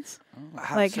performance.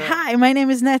 Like, so? Hi, my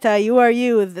name is Netta. You are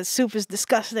you. The soup is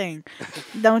disgusting.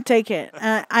 Don't take it.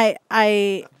 I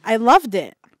loved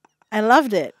it. I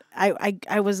loved it.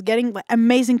 I was getting like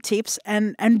amazing tips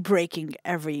and breaking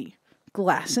every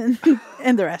glass in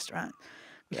the restaurant.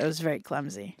 It was very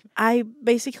clumsy. I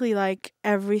basically like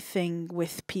everything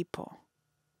with people.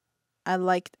 I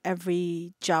liked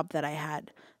every job that I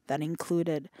had that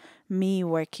included me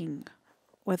working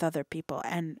with other people,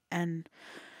 and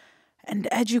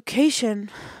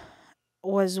education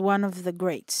was one of the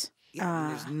greats Yeah, I mean,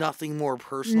 there's nothing more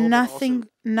personal. But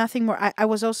Nothing more. I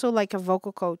was also like a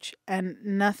vocal coach, and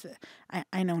nothing.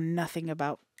 I know nothing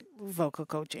about vocal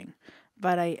coaching,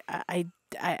 but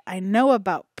I know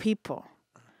about people.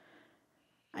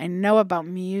 I know about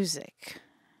music,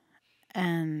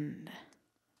 and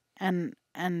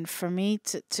for me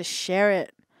to share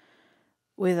it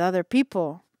with other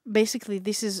people, basically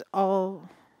this is all.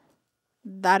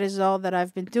 That is all that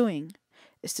I've been doing,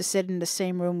 is to sit in the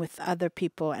same room with other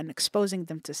people and exposing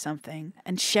them to something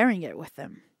and sharing it with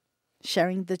them,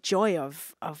 sharing the joy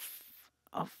of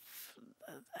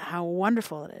how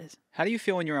wonderful it is. How do you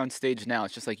feel when you're on stage now?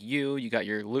 It's just like you got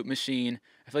your loop machine.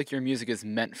 I feel like your music is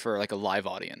meant for like a live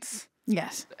audience.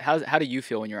 Yes. How do you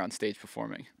feel when you're on stage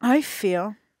performing? I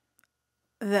feel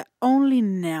that only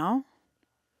now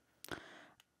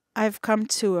I've come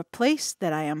to a place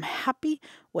that I am happy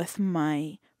with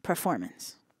my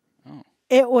performance. Oh.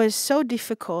 It was so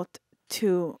difficult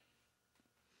to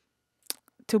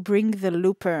bring the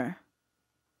looper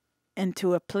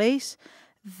into a place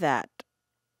that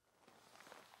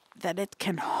it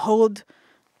can hold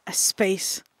a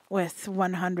space with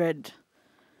 100,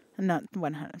 not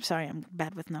 100, I'm sorry, I'm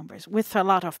bad with numbers, with a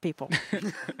lot of people,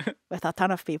 with a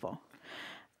ton of people.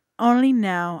 Only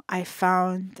now I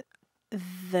found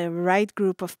the right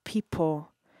group of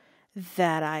people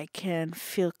that I can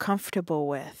feel comfortable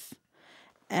with.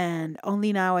 And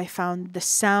only now I found the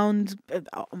sound,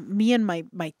 me and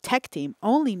my tech team,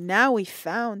 only now we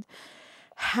found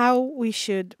how we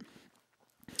should,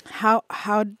 how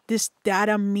this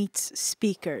data meets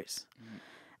speakers.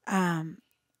 And,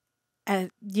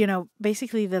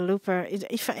 basically the looper,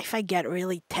 if I get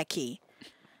really techie,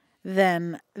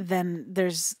 then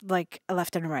there's like a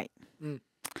left and a right.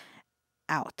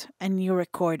 Out, and you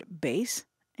record bass,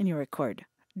 and you record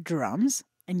drums,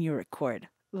 and you record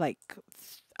like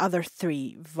other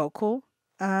 3 vocal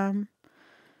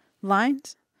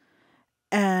lines,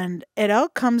 and it all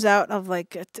comes out of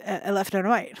like a left and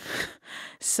right.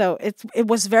 So it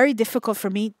was very difficult for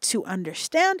me to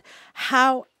understand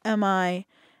how am I,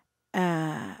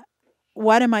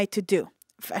 what am I to do.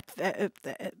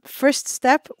 First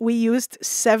step, we used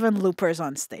 7 loopers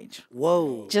on stage.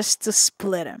 Whoa! Just to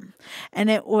split them, and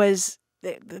it was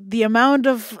the amount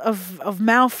of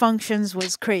malfunctions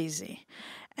was crazy,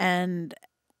 and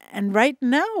right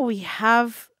now we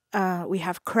have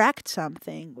cracked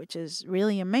something which is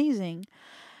really amazing,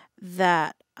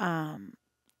 that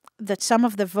that some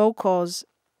of the vocals,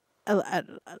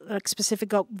 like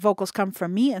specific vocals, come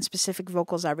from me, and specific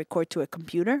vocals I record to a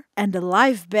computer, and the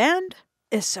live band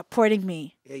is supporting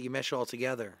me. Yeah, you mesh all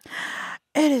together.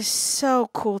 It is so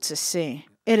cool to see.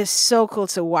 It is so cool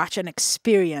to watch and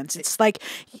experience. It's like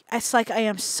I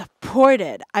am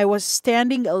supported. I was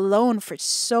standing alone for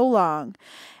so long,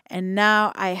 and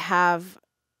now I have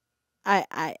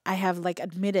like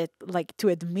to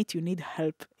admit you need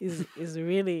help is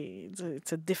really,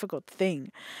 it's a difficult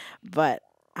thing, but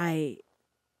I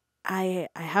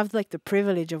have like the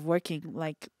privilege of working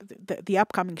like the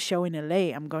upcoming show in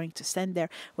LA. I'm going to stand there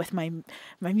with my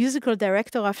musical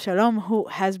director Avshalom, who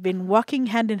has been walking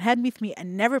hand in hand with me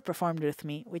and never performed with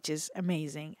me, which is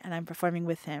amazing. And I'm performing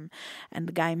with him,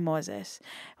 and Guy Moses,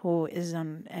 who is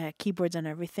on keyboards and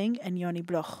everything, and Yoni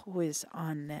Bloch, who is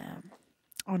on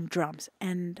drums.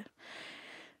 And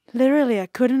literally, I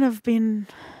couldn't have been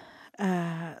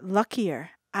luckier.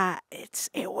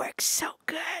 It works so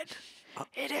good.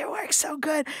 It works so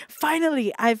good.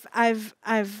 Finally, I've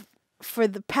for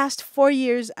the past 4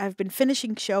 years, I've been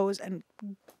finishing shows and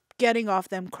getting off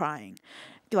them crying,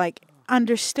 like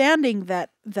understanding that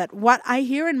what I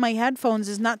hear in my headphones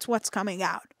is not what's coming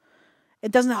out.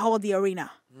 It doesn't hold the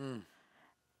arena,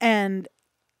 and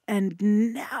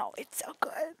now it's so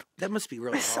good. That must be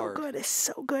really It's hard. so good. It's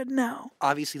so good now.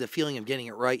 Obviously, the feeling of getting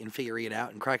it right and figuring it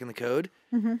out and cracking the code.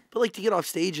 Mm-hmm. But like to get off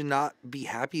stage and not be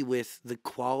happy with the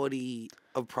quality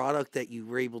of product that you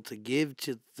were able to give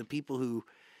to the people who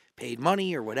paid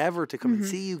money or whatever to come and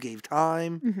see you, gave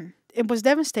time. Mm-hmm. It was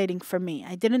devastating for me.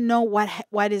 I didn't know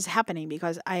what is happening,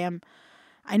 because I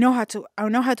know how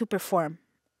to perform.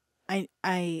 I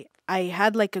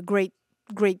had like a great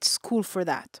school for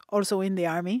that. Also in the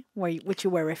army, which you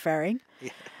were referring.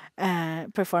 Yeah.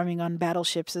 Performing on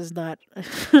battleships is not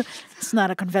it's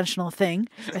not a conventional thing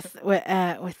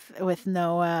with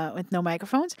no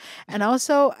microphones. And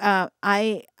also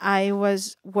I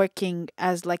was working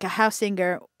as like a house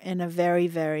singer in a very,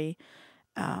 very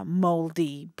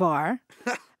moldy bar,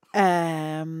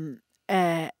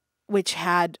 which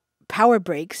had power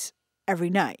breaks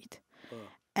every night.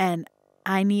 And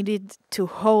I needed to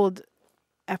hold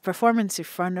a performance in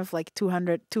front of like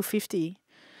 250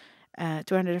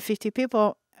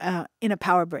 people in a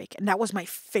power break, and that was my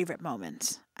favorite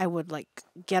moment. I would like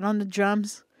get on the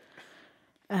drums,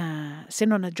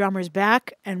 sit on the drummer's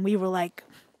back, and we were like,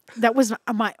 that was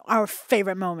our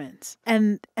favorite moments.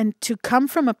 And to come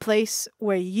from a place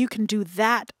where you can do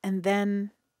that, and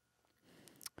then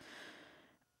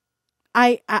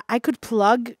I could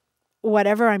plug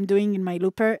whatever I'm doing in my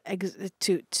looper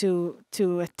to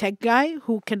a tech guy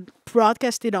who can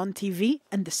broadcast it on TV,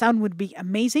 and the sound would be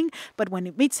amazing. But when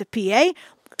it meets a PA,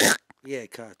 Yeah,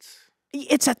 it cuts.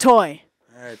 it's a toy.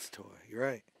 That's a toy. You're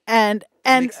right. And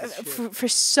makes this shift. for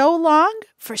so long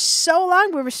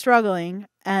we were struggling,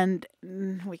 and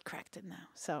we cracked it now.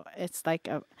 So it's like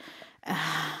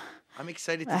I'm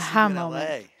excited to see aha you in moment.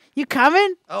 LA. You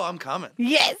coming? Oh, I'm coming.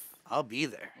 Yes. I'll be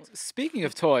there. Speaking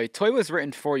of Toy, Toy was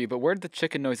written for you, but where did the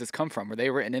chicken noises come from? Were they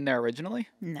written in there originally?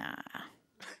 Nah,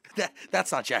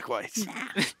 That's not Jack White.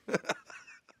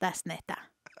 that's Netta.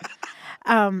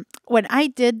 When I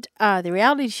did the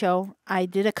reality show, I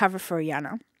did a cover for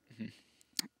Rihanna.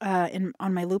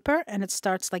 On my looper, and it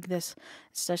starts like this.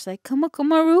 It starts like come on,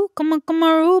 boy, come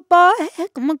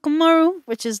on,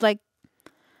 which is like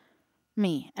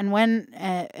me. And when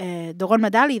Doron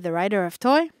Madali, the writer of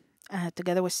Toy,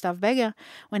 together with Stav Bega,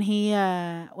 when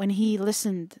he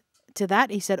listened to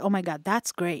that, he said, "Oh my God,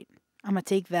 that's great! I'm gonna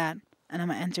take that and I'm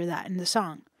gonna enter that in the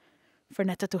song for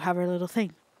Netta to have her little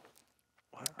thing."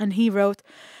 Wow. And he wrote.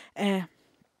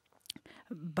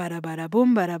 Bada bada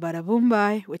boom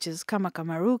bye, which is kama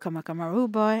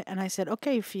boy, and I said,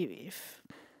 okay,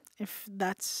 if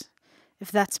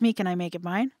that's me, can I make it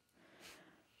mine?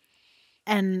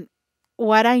 And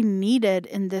what I needed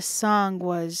in this song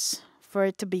was for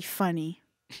it to be funny.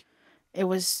 It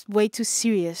was way too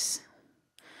serious.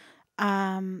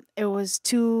 It was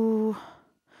too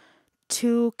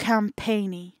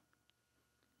campaigny.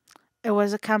 It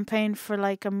was a campaign for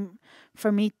like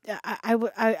for me.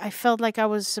 I felt like I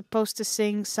was supposed to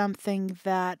sing something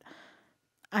that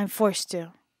I'm forced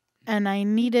to, and I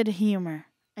needed humor.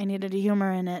 I needed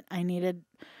humor in it. I needed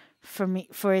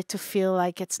for it to feel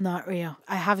like it's not real.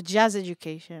 I have jazz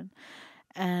education,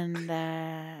 and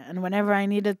whenever I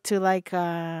needed to like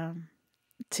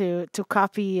to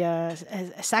copy a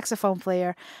saxophone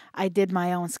player, I did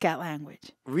my own scat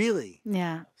language. Really?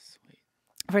 Yeah. Sweet.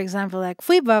 For example, like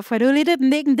I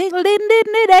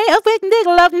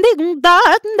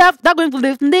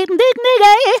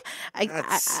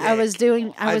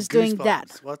was doing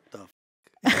that. What the?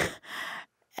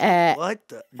 What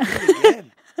the? Do it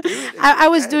again. I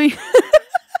was doing.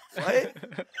 What?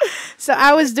 So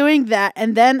I was doing that,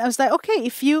 and then I was like, okay,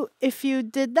 if you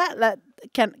did that,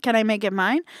 can I make it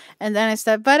mine? And then I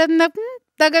started, and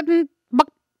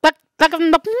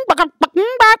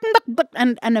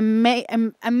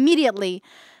immediately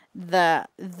the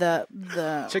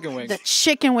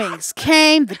chicken wings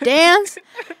came, the dance,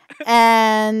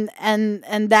 and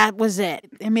that was it.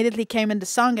 Immediately came in the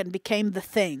song and became the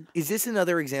thing. Is this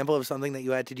another example of something that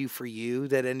you had to do for you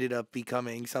that ended up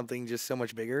becoming something just so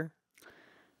much bigger?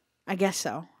 I guess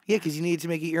so. Yeah, because you needed to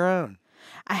make it your own.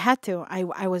 I had to.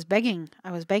 I was begging. I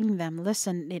was begging them.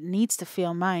 Listen, it needs to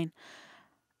feel mine.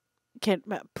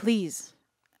 Please.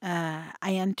 I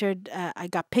entered. I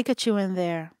got Pikachu in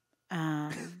there.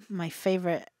 My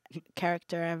favorite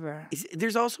character ever.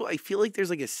 There's also, I feel like there's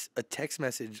like a text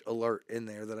message alert in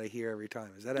there that I hear every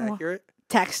time. Is that accurate?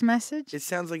 Text message? It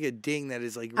sounds like a ding that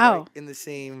is like right in the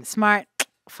same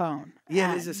smartphone.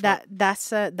 Yeah, it is a smart.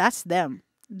 That's them.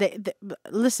 They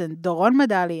listen. Doron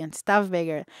Madali and Stav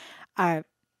Bega are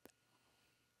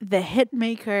the hit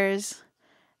makers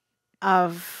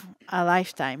of a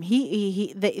lifetime.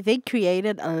 They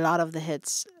created a lot of the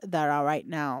hits that are right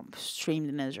now streamed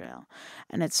in Israel,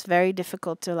 and it's very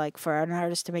difficult to for an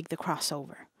artist to make the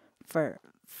crossover for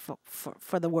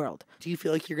the world. Do you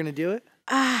feel like you're gonna do it?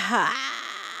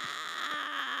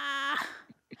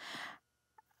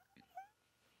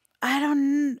 I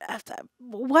don't.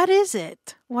 What is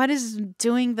it? What is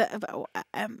doing the?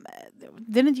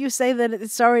 Didn't you say that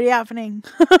it's already happening?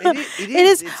 It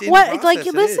is. It's in what?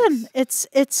 process, Listen.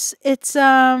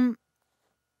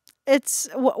 It's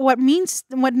what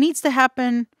needs to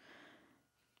happen.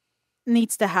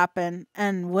 Needs to happen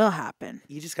and will happen.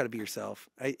 You just got to be yourself.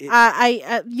 I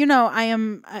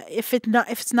am. If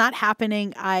it's not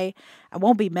happening, I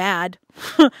won't be mad.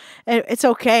 It's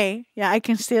okay. Yeah, I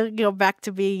can still go back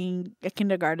to being a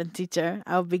kindergarten teacher.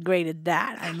 I'll be great at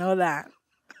that. I know that.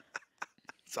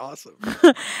 It's awesome.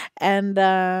 And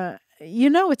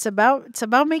it's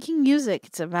about making music.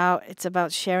 It's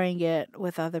about sharing it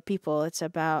with other people. It's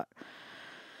about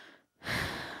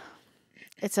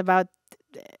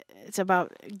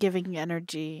giving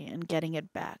energy and getting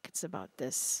it back. It's about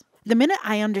this. The minute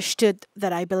I understood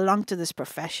that I belonged to this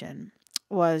profession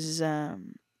was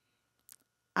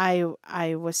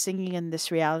I was singing in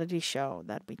this reality show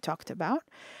that we talked about,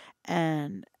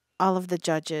 and all of the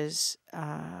judges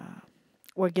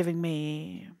were giving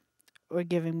me like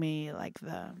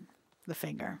the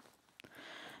finger.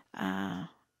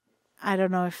 I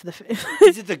don't know if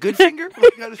Is it the good finger?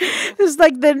 it's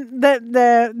like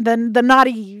the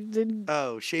naughty.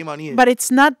 Oh, shame on you. But it's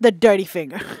not the dirty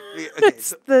finger. Okay,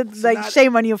 It's the like not,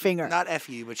 shame on you finger. Not F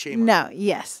you, but shame on No,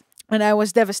 yes. And I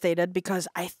was devastated because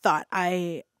I thought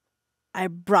I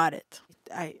brought it.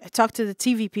 I talked to the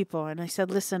TV people and I said,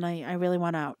 listen, I really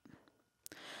want out.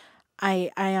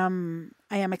 I am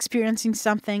experiencing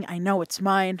something. I know it's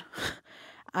mine.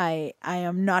 I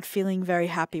am not feeling very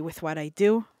happy with what I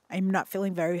do. I'm not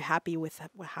feeling very happy with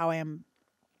how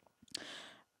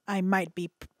I might be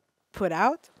put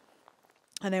out.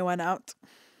 And I went out.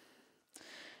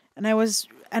 And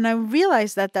I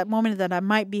realized at that moment that I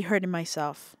might be hurting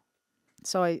myself.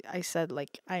 So I said,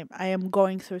 like, I am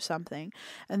going through something.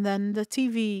 And then the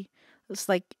TV, it's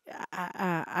like,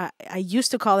 I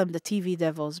used to call them the TV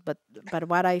devils, but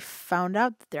what I found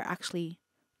out, they're actually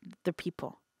the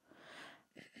people.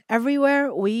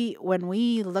 Everywhere when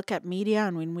we look at media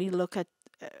and when we look at,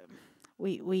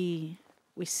 we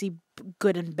see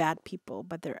good and bad people,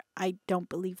 but I don't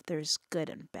believe there's good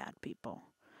and bad people.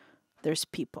 There's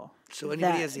people. So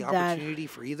anybody has the opportunity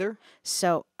for either?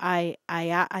 So I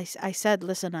said,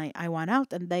 listen, I want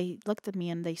out. And they looked at me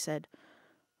and they said,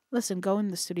 listen, go in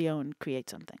the studio and create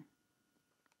something.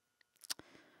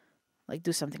 Like,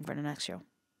 do something for the next show.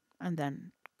 And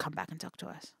then come back and talk to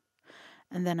us.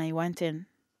 And then I went in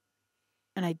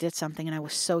and I did something and I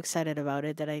was so excited about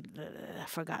it that I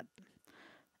forgot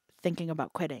thinking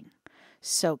about quitting.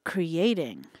 So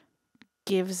creating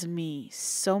gives me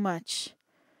so much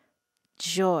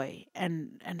joy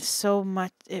and so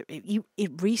much it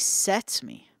resets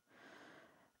me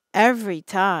every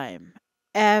time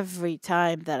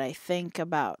that I think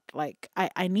about, like,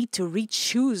 I need to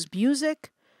re-choose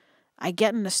music. I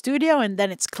get in the studio and then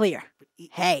it's clear,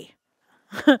 hey,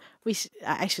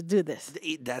 I should do this.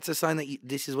 That's a sign that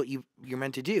this is what you're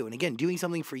meant to do. And again, doing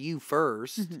something for you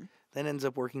first, then ends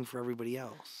up working for everybody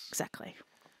else. Exactly.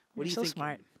 What do you so think?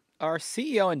 Smart. Are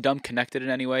CEO and Dumb connected in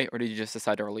any way, or did you just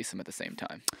decide to release them at the same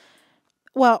time?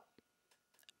 Well,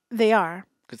 they are.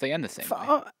 Because they end the same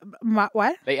way.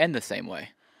 What? They end the same way.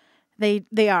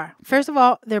 They are. First of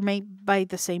all, they're made by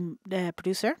the same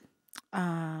producer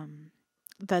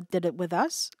that did it with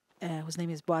us, whose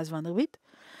name is Boaz van der Wiet.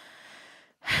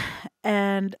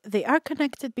 And they are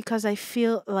connected because I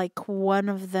feel like one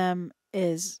of them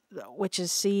which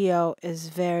is CEO, is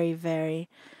very, very,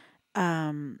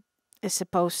 is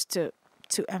supposed to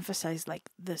emphasize like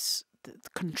the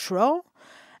control,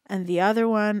 and the other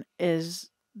one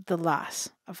is the loss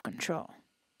of control.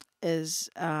 Is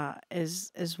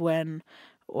when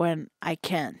I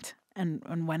can't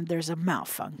and when there's a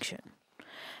malfunction.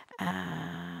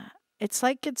 It's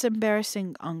like it's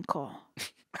embarrassing uncle.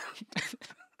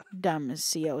 Dumb as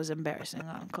CEO's embarrassing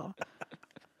uncle.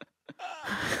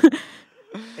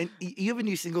 And you have a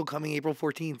new single coming April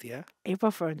 14th, yeah?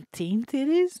 April 14th it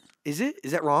is? Is it?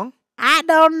 Is that wrong? I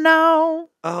don't know.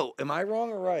 Oh, am I wrong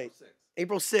or right?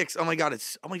 April 6th. Oh my god,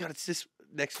 it's this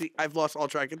next week. I've lost all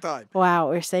track of time. Wow,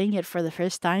 we're saying it for the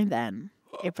first time then.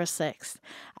 April 6th.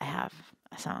 I have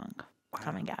a song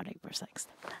coming out April 6th.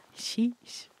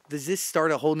 Sheesh. Does this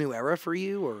start a whole new era for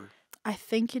you, or? I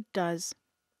think it does.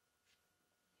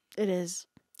 It is.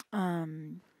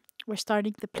 We're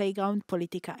starting the Playground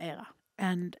Politica era.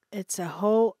 And it's a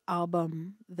whole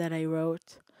album that I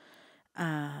wrote,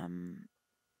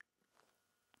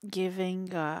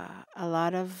 giving a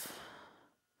lot of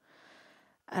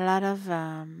how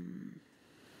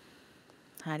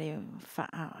do you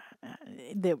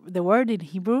the word in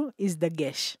Hebrew is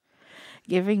dagesh,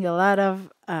 giving a lot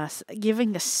of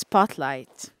giving a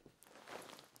spotlight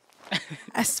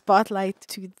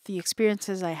to the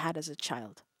experiences I had as a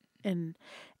child in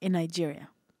Nigeria.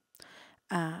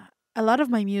 A lot of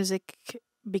my music,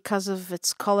 because of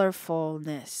its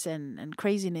colorfulness and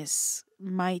craziness,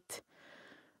 might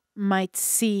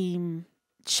seem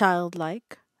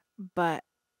childlike, but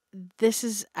this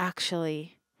is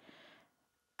actually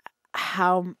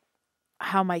how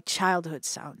my childhood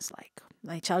sounds like.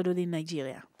 My childhood in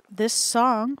Nigeria. This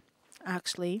song,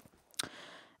 actually,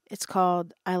 it's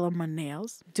called I Love My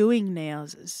Nails. Doing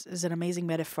nails is an amazing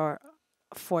metaphor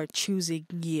for choosing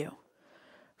you,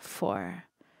 for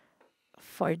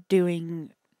doing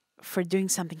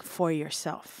something for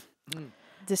yourself.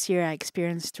 This year I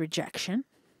experienced rejection.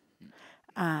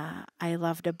 I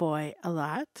loved a boy a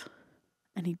lot,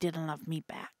 and he didn't love me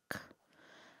back.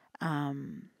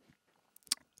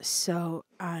 So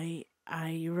I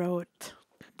wrote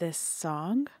this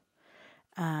song.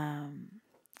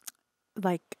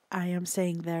 Like I am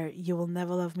saying there, you will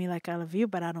never love me like I love you,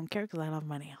 but I don't care because I love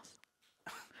my nails.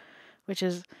 Which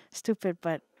is stupid,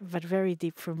 but very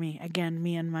deep for me. Again,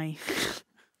 me and my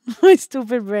my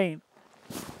stupid brain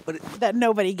But that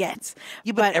nobody gets.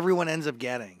 yeah, but everyone ends up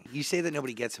getting. You say that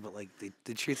nobody gets it, but like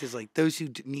the truth is, like those who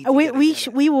need to we get it, we get sh-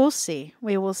 it. we will see.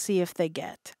 We will see if they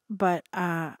get. But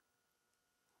the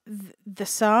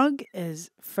song is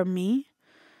for me.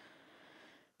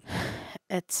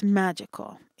 It's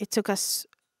magical. It took us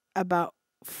about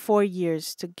 4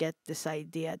 years to get this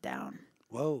idea down.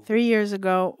 Whoa. 3 years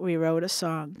ago, we wrote a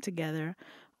song together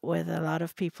with a lot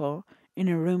of people in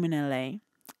a room in LA,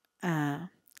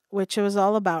 which was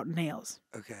all about nails.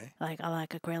 Okay. Like, I like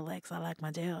acrylics, I like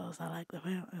my gels, I like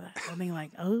something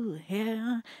like, oh,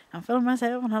 yeah, I'm feeling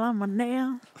myself and I like my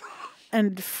nails.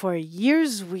 And for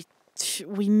years, we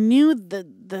knew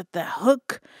that the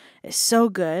hook is so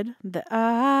good.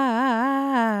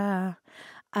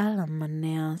 I love my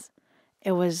nails.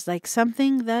 It was like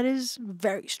something that is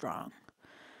very strong.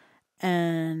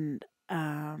 And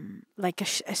like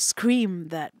a scream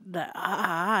that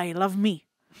I love me.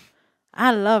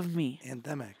 I love me.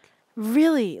 Anthemic.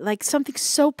 Really, like something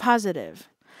so positive.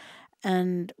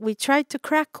 And we tried to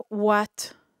crack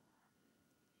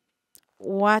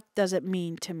what does it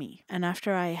mean to me? And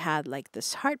after I had like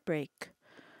this heartbreak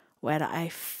where I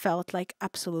felt like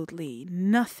absolutely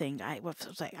nothing, I was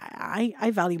like,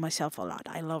 I value myself a lot.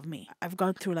 I love me. I've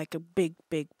gone through like a big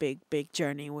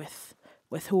journey with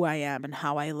who I am and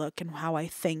how I look and how I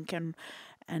think and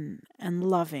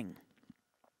loving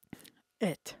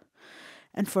it.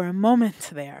 And for a moment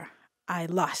there, I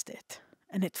lost it.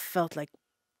 And it felt like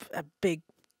a big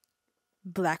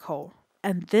black hole.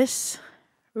 And this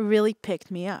really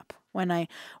picked me up when I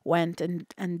went and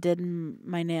did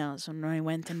my nails, and when I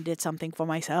went and did something for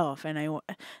myself, and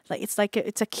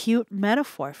it's a cute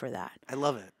metaphor for that. I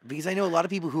love it because I know a lot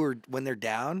of people who are when they're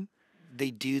down, they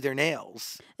do their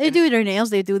nails. They do their nails,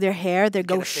 they do their hair, they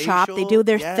go Get a shop, they facial. do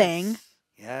their Yes. thing.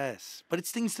 Yes, but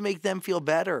it's things to make them feel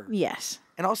better. Yes,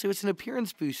 And also, it's an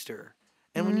appearance booster.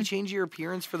 And when you change your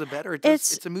appearance for the better,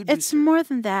 it's a mood booster. it's more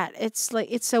than that. It's like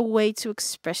it's a way to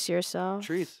express yourself.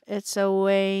 Truth. It's a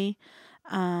way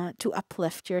to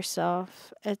uplift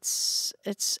yourself. It's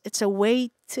a way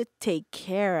to take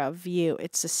care of you.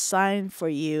 It's a sign for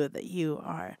you that you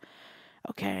are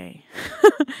okay.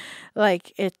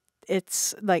 Like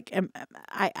it's like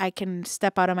I can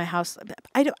step out of my house.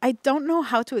 I don't know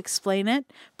how to explain it,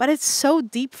 but it's so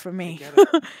deep for me. get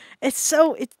it. it's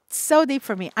so deep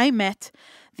for me. I met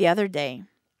the other day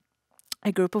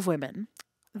a group of women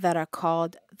that are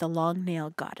called the Long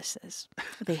Nail Goddesses.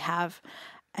 They have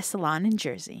a salon in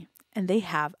Jersey, and they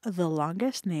have the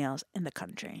longest nails in the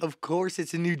country. Of course,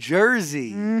 it's in New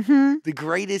Jersey, Mm-hmm. the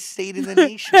greatest state in the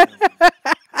nation.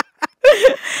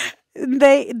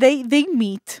 They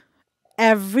meet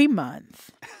every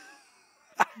month.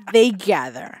 They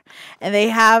gather and they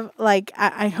have like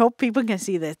I hope people can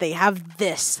see this. They have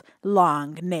this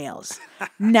long nails,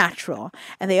 natural,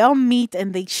 and they all meet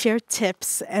and they share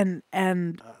tips and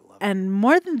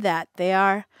more than that,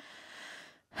 they're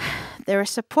a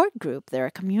support group. They're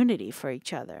a community for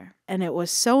each other, and it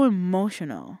was so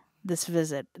emotional. This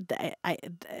visit,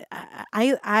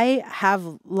 I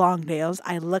have long nails.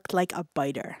 I looked like a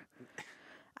biter.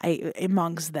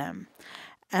 Amongst them.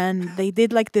 And they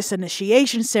did like this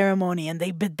initiation ceremony, and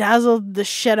they bedazzled the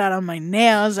shit out of my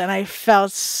nails, and I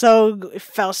felt it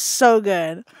felt so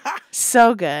good,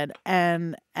 so good.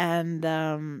 And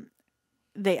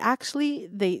they actually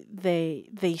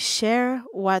they share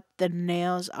what the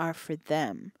nails are for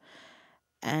them,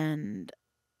 and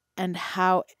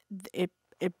how it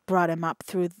brought them up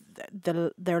through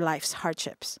their life's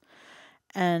hardships,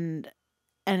 and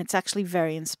it's actually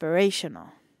very inspirational.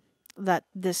 That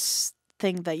this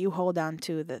thing that you hold on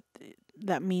to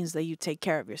that means that you take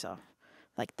care of yourself,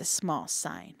 like the small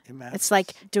sign. It's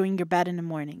like doing your bed in the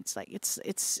morning. It's like it's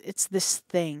this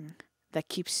thing that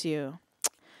keeps you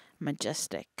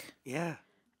majestic. Yeah.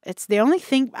 It's the only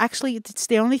thing. Actually, it's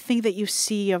the only thing that you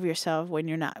see of yourself when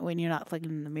you're not looking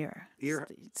in the mirror.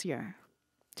 It's your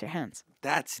hands.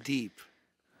 That's deep.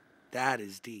 That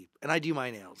is deep. And I do my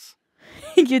nails.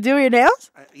 You do your nails?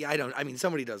 Yeah, I don't. I mean,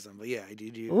 somebody does them, but yeah, I do.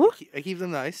 Ooh. I keep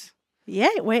them nice. Yeah.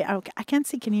 Wait, I can't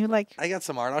see. Can you like? I got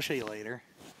some art. I'll show you later.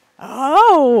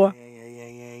 Oh,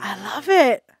 Yeah. I love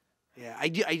it. Yeah,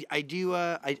 I do.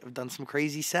 I've done some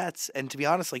crazy sets, and to be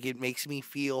honest, like it makes me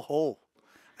feel whole.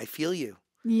 I feel you.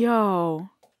 Yo.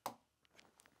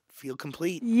 Feel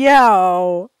complete.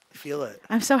 Yo. Feel it.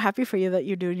 I'm so happy for you that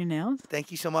you're doing your nails. Thank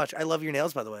you so much. I love your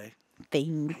nails, by the way.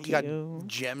 Thank You got you.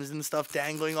 gems and stuff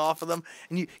dangling off of them,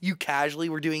 and you casually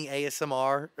were doing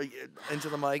ASMR into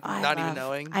the mic, not even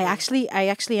knowing. I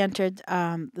actually entered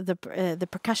the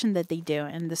percussion that they do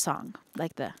in the song,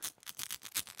 like the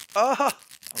Oh, Oh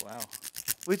wow.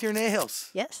 with your nails.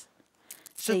 yes.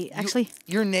 So They actually,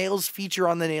 your nails feature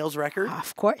on the nails record.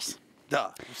 of course.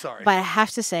 Duh. I'm sorry. But I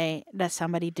have to say that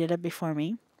somebody did it before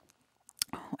me.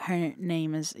 Her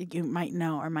name is, you might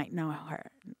know or might know her.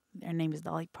 Her name is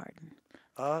Dolly Parton.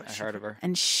 I heard of her.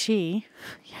 And she,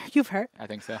 you've heard. I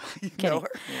think so. You kidding. know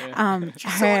her.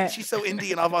 Yeah. She's so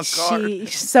indie and avant-garde.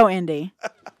 She's so indie.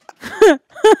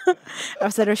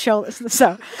 I've said her shoulders.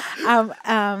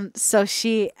 So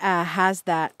she has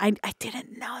that. I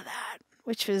didn't know that,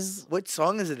 which was What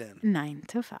song is it in? 9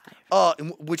 to 5 Oh,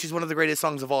 which is one of the greatest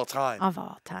songs of all time. of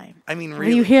all time. I mean, When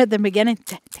really. you hear at the beginning,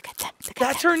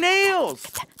 That's her nails.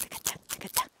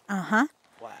 uh-huh,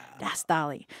 Wow. that's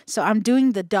Dolly. So I'm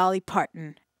doing the Dolly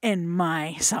Parton in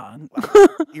my song.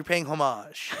 You're paying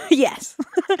homage. Yes.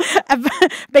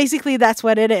 Basically, that's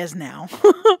what it is now.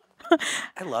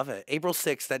 I love it. April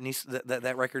 6th,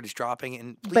 that record is dropping,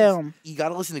 and please, Boom. you got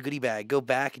to listen to Goodie Bag. Go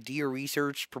back, do your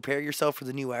research, prepare yourself for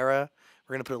the new era.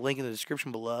 We're gonna put a link in the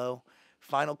description below.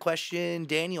 Final question,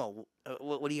 Daniel.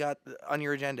 What do you got on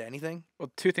your agenda? Anything?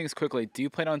 Well, two things quickly. Do you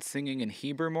plan on singing in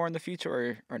Hebrew more in the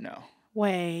future, or no?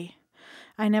 Way.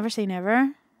 I never say never.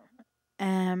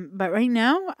 But right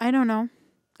now, I don't know.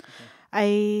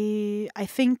 I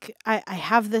think I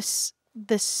have this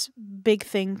big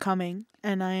thing coming,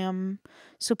 and I am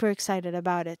super excited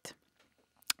about it.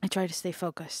 I try to stay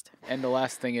focused. And the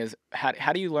last thing is,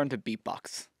 how do you learn to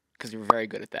beatbox? Because you're very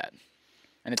good at that,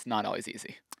 and it's not always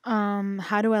easy.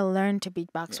 How do I learn to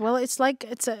beatbox? Yeah. Well, it's like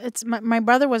my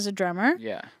brother was a drummer.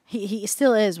 Yeah. He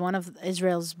still is one of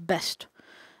Israel's best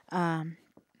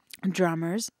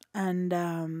drummers, and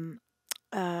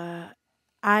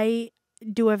I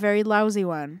do a very lousy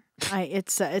one.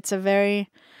 It's a very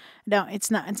no, it's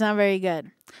not very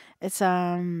good. It's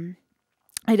I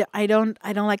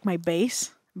don't like my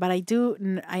bass, but I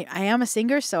am a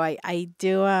singer, so I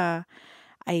do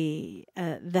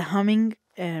the humming.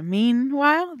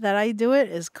 Meanwhile, that I do it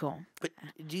is cool. But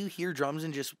do you hear drums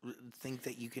and just think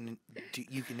that you can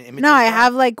imitate? No, I that?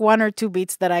 have like 1 or 2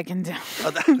 beats that I can do. Oh,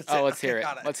 that's it. Oh, let's Okay, hear it.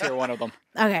 got Let's hear one of them.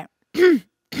 Okay.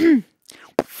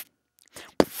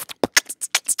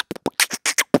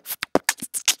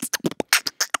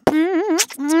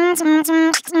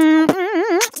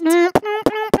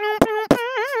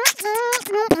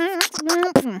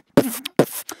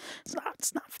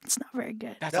 It's not very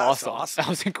good. That's That's awesome. awesome. That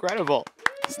was incredible.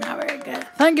 It's not very good.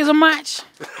 Thank you so much.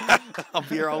 I'll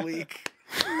be here all week.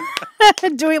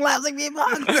 Doing lousy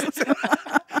beatbox.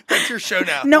 That's your show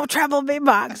now. No treble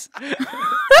beatbox.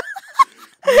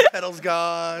 Pedals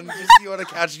gone. Just you want to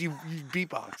catch you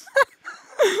beatbox.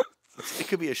 It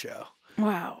could be a show.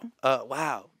 Wow.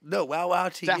 Wow. No, wow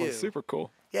to That you. was super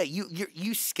cool. Yeah, you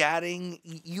scatting.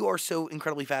 You are so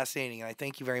incredibly fascinating, and I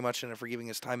thank you very much, Netta, for giving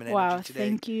us time and energy Wow. today.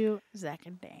 Thank you, Zach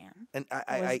and Dan. And It was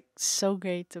I so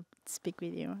great to speak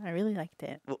with you. I really liked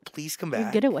it. well, please come You're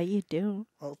back. good at what you do.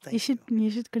 Well, thank You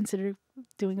should consider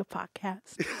doing a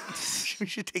podcast. We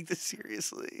should take this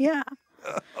seriously. Yeah.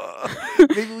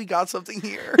 Maybe we got something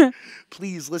here.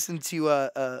 Please listen to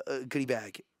Goodie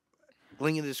Bag.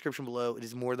 Link in the description below. It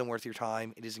is more than worth your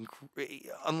time. It is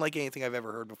unlike anything I've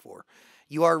ever heard before.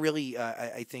 You are really,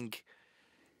 I think,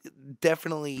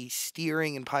 definitely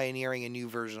steering and pioneering a new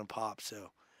version of pop. So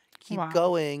keep Wow.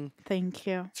 going. Thank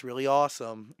you. It's really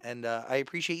awesome. And I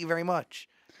appreciate you very much.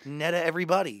 Netta,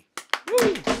 everybody.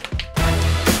 Woo!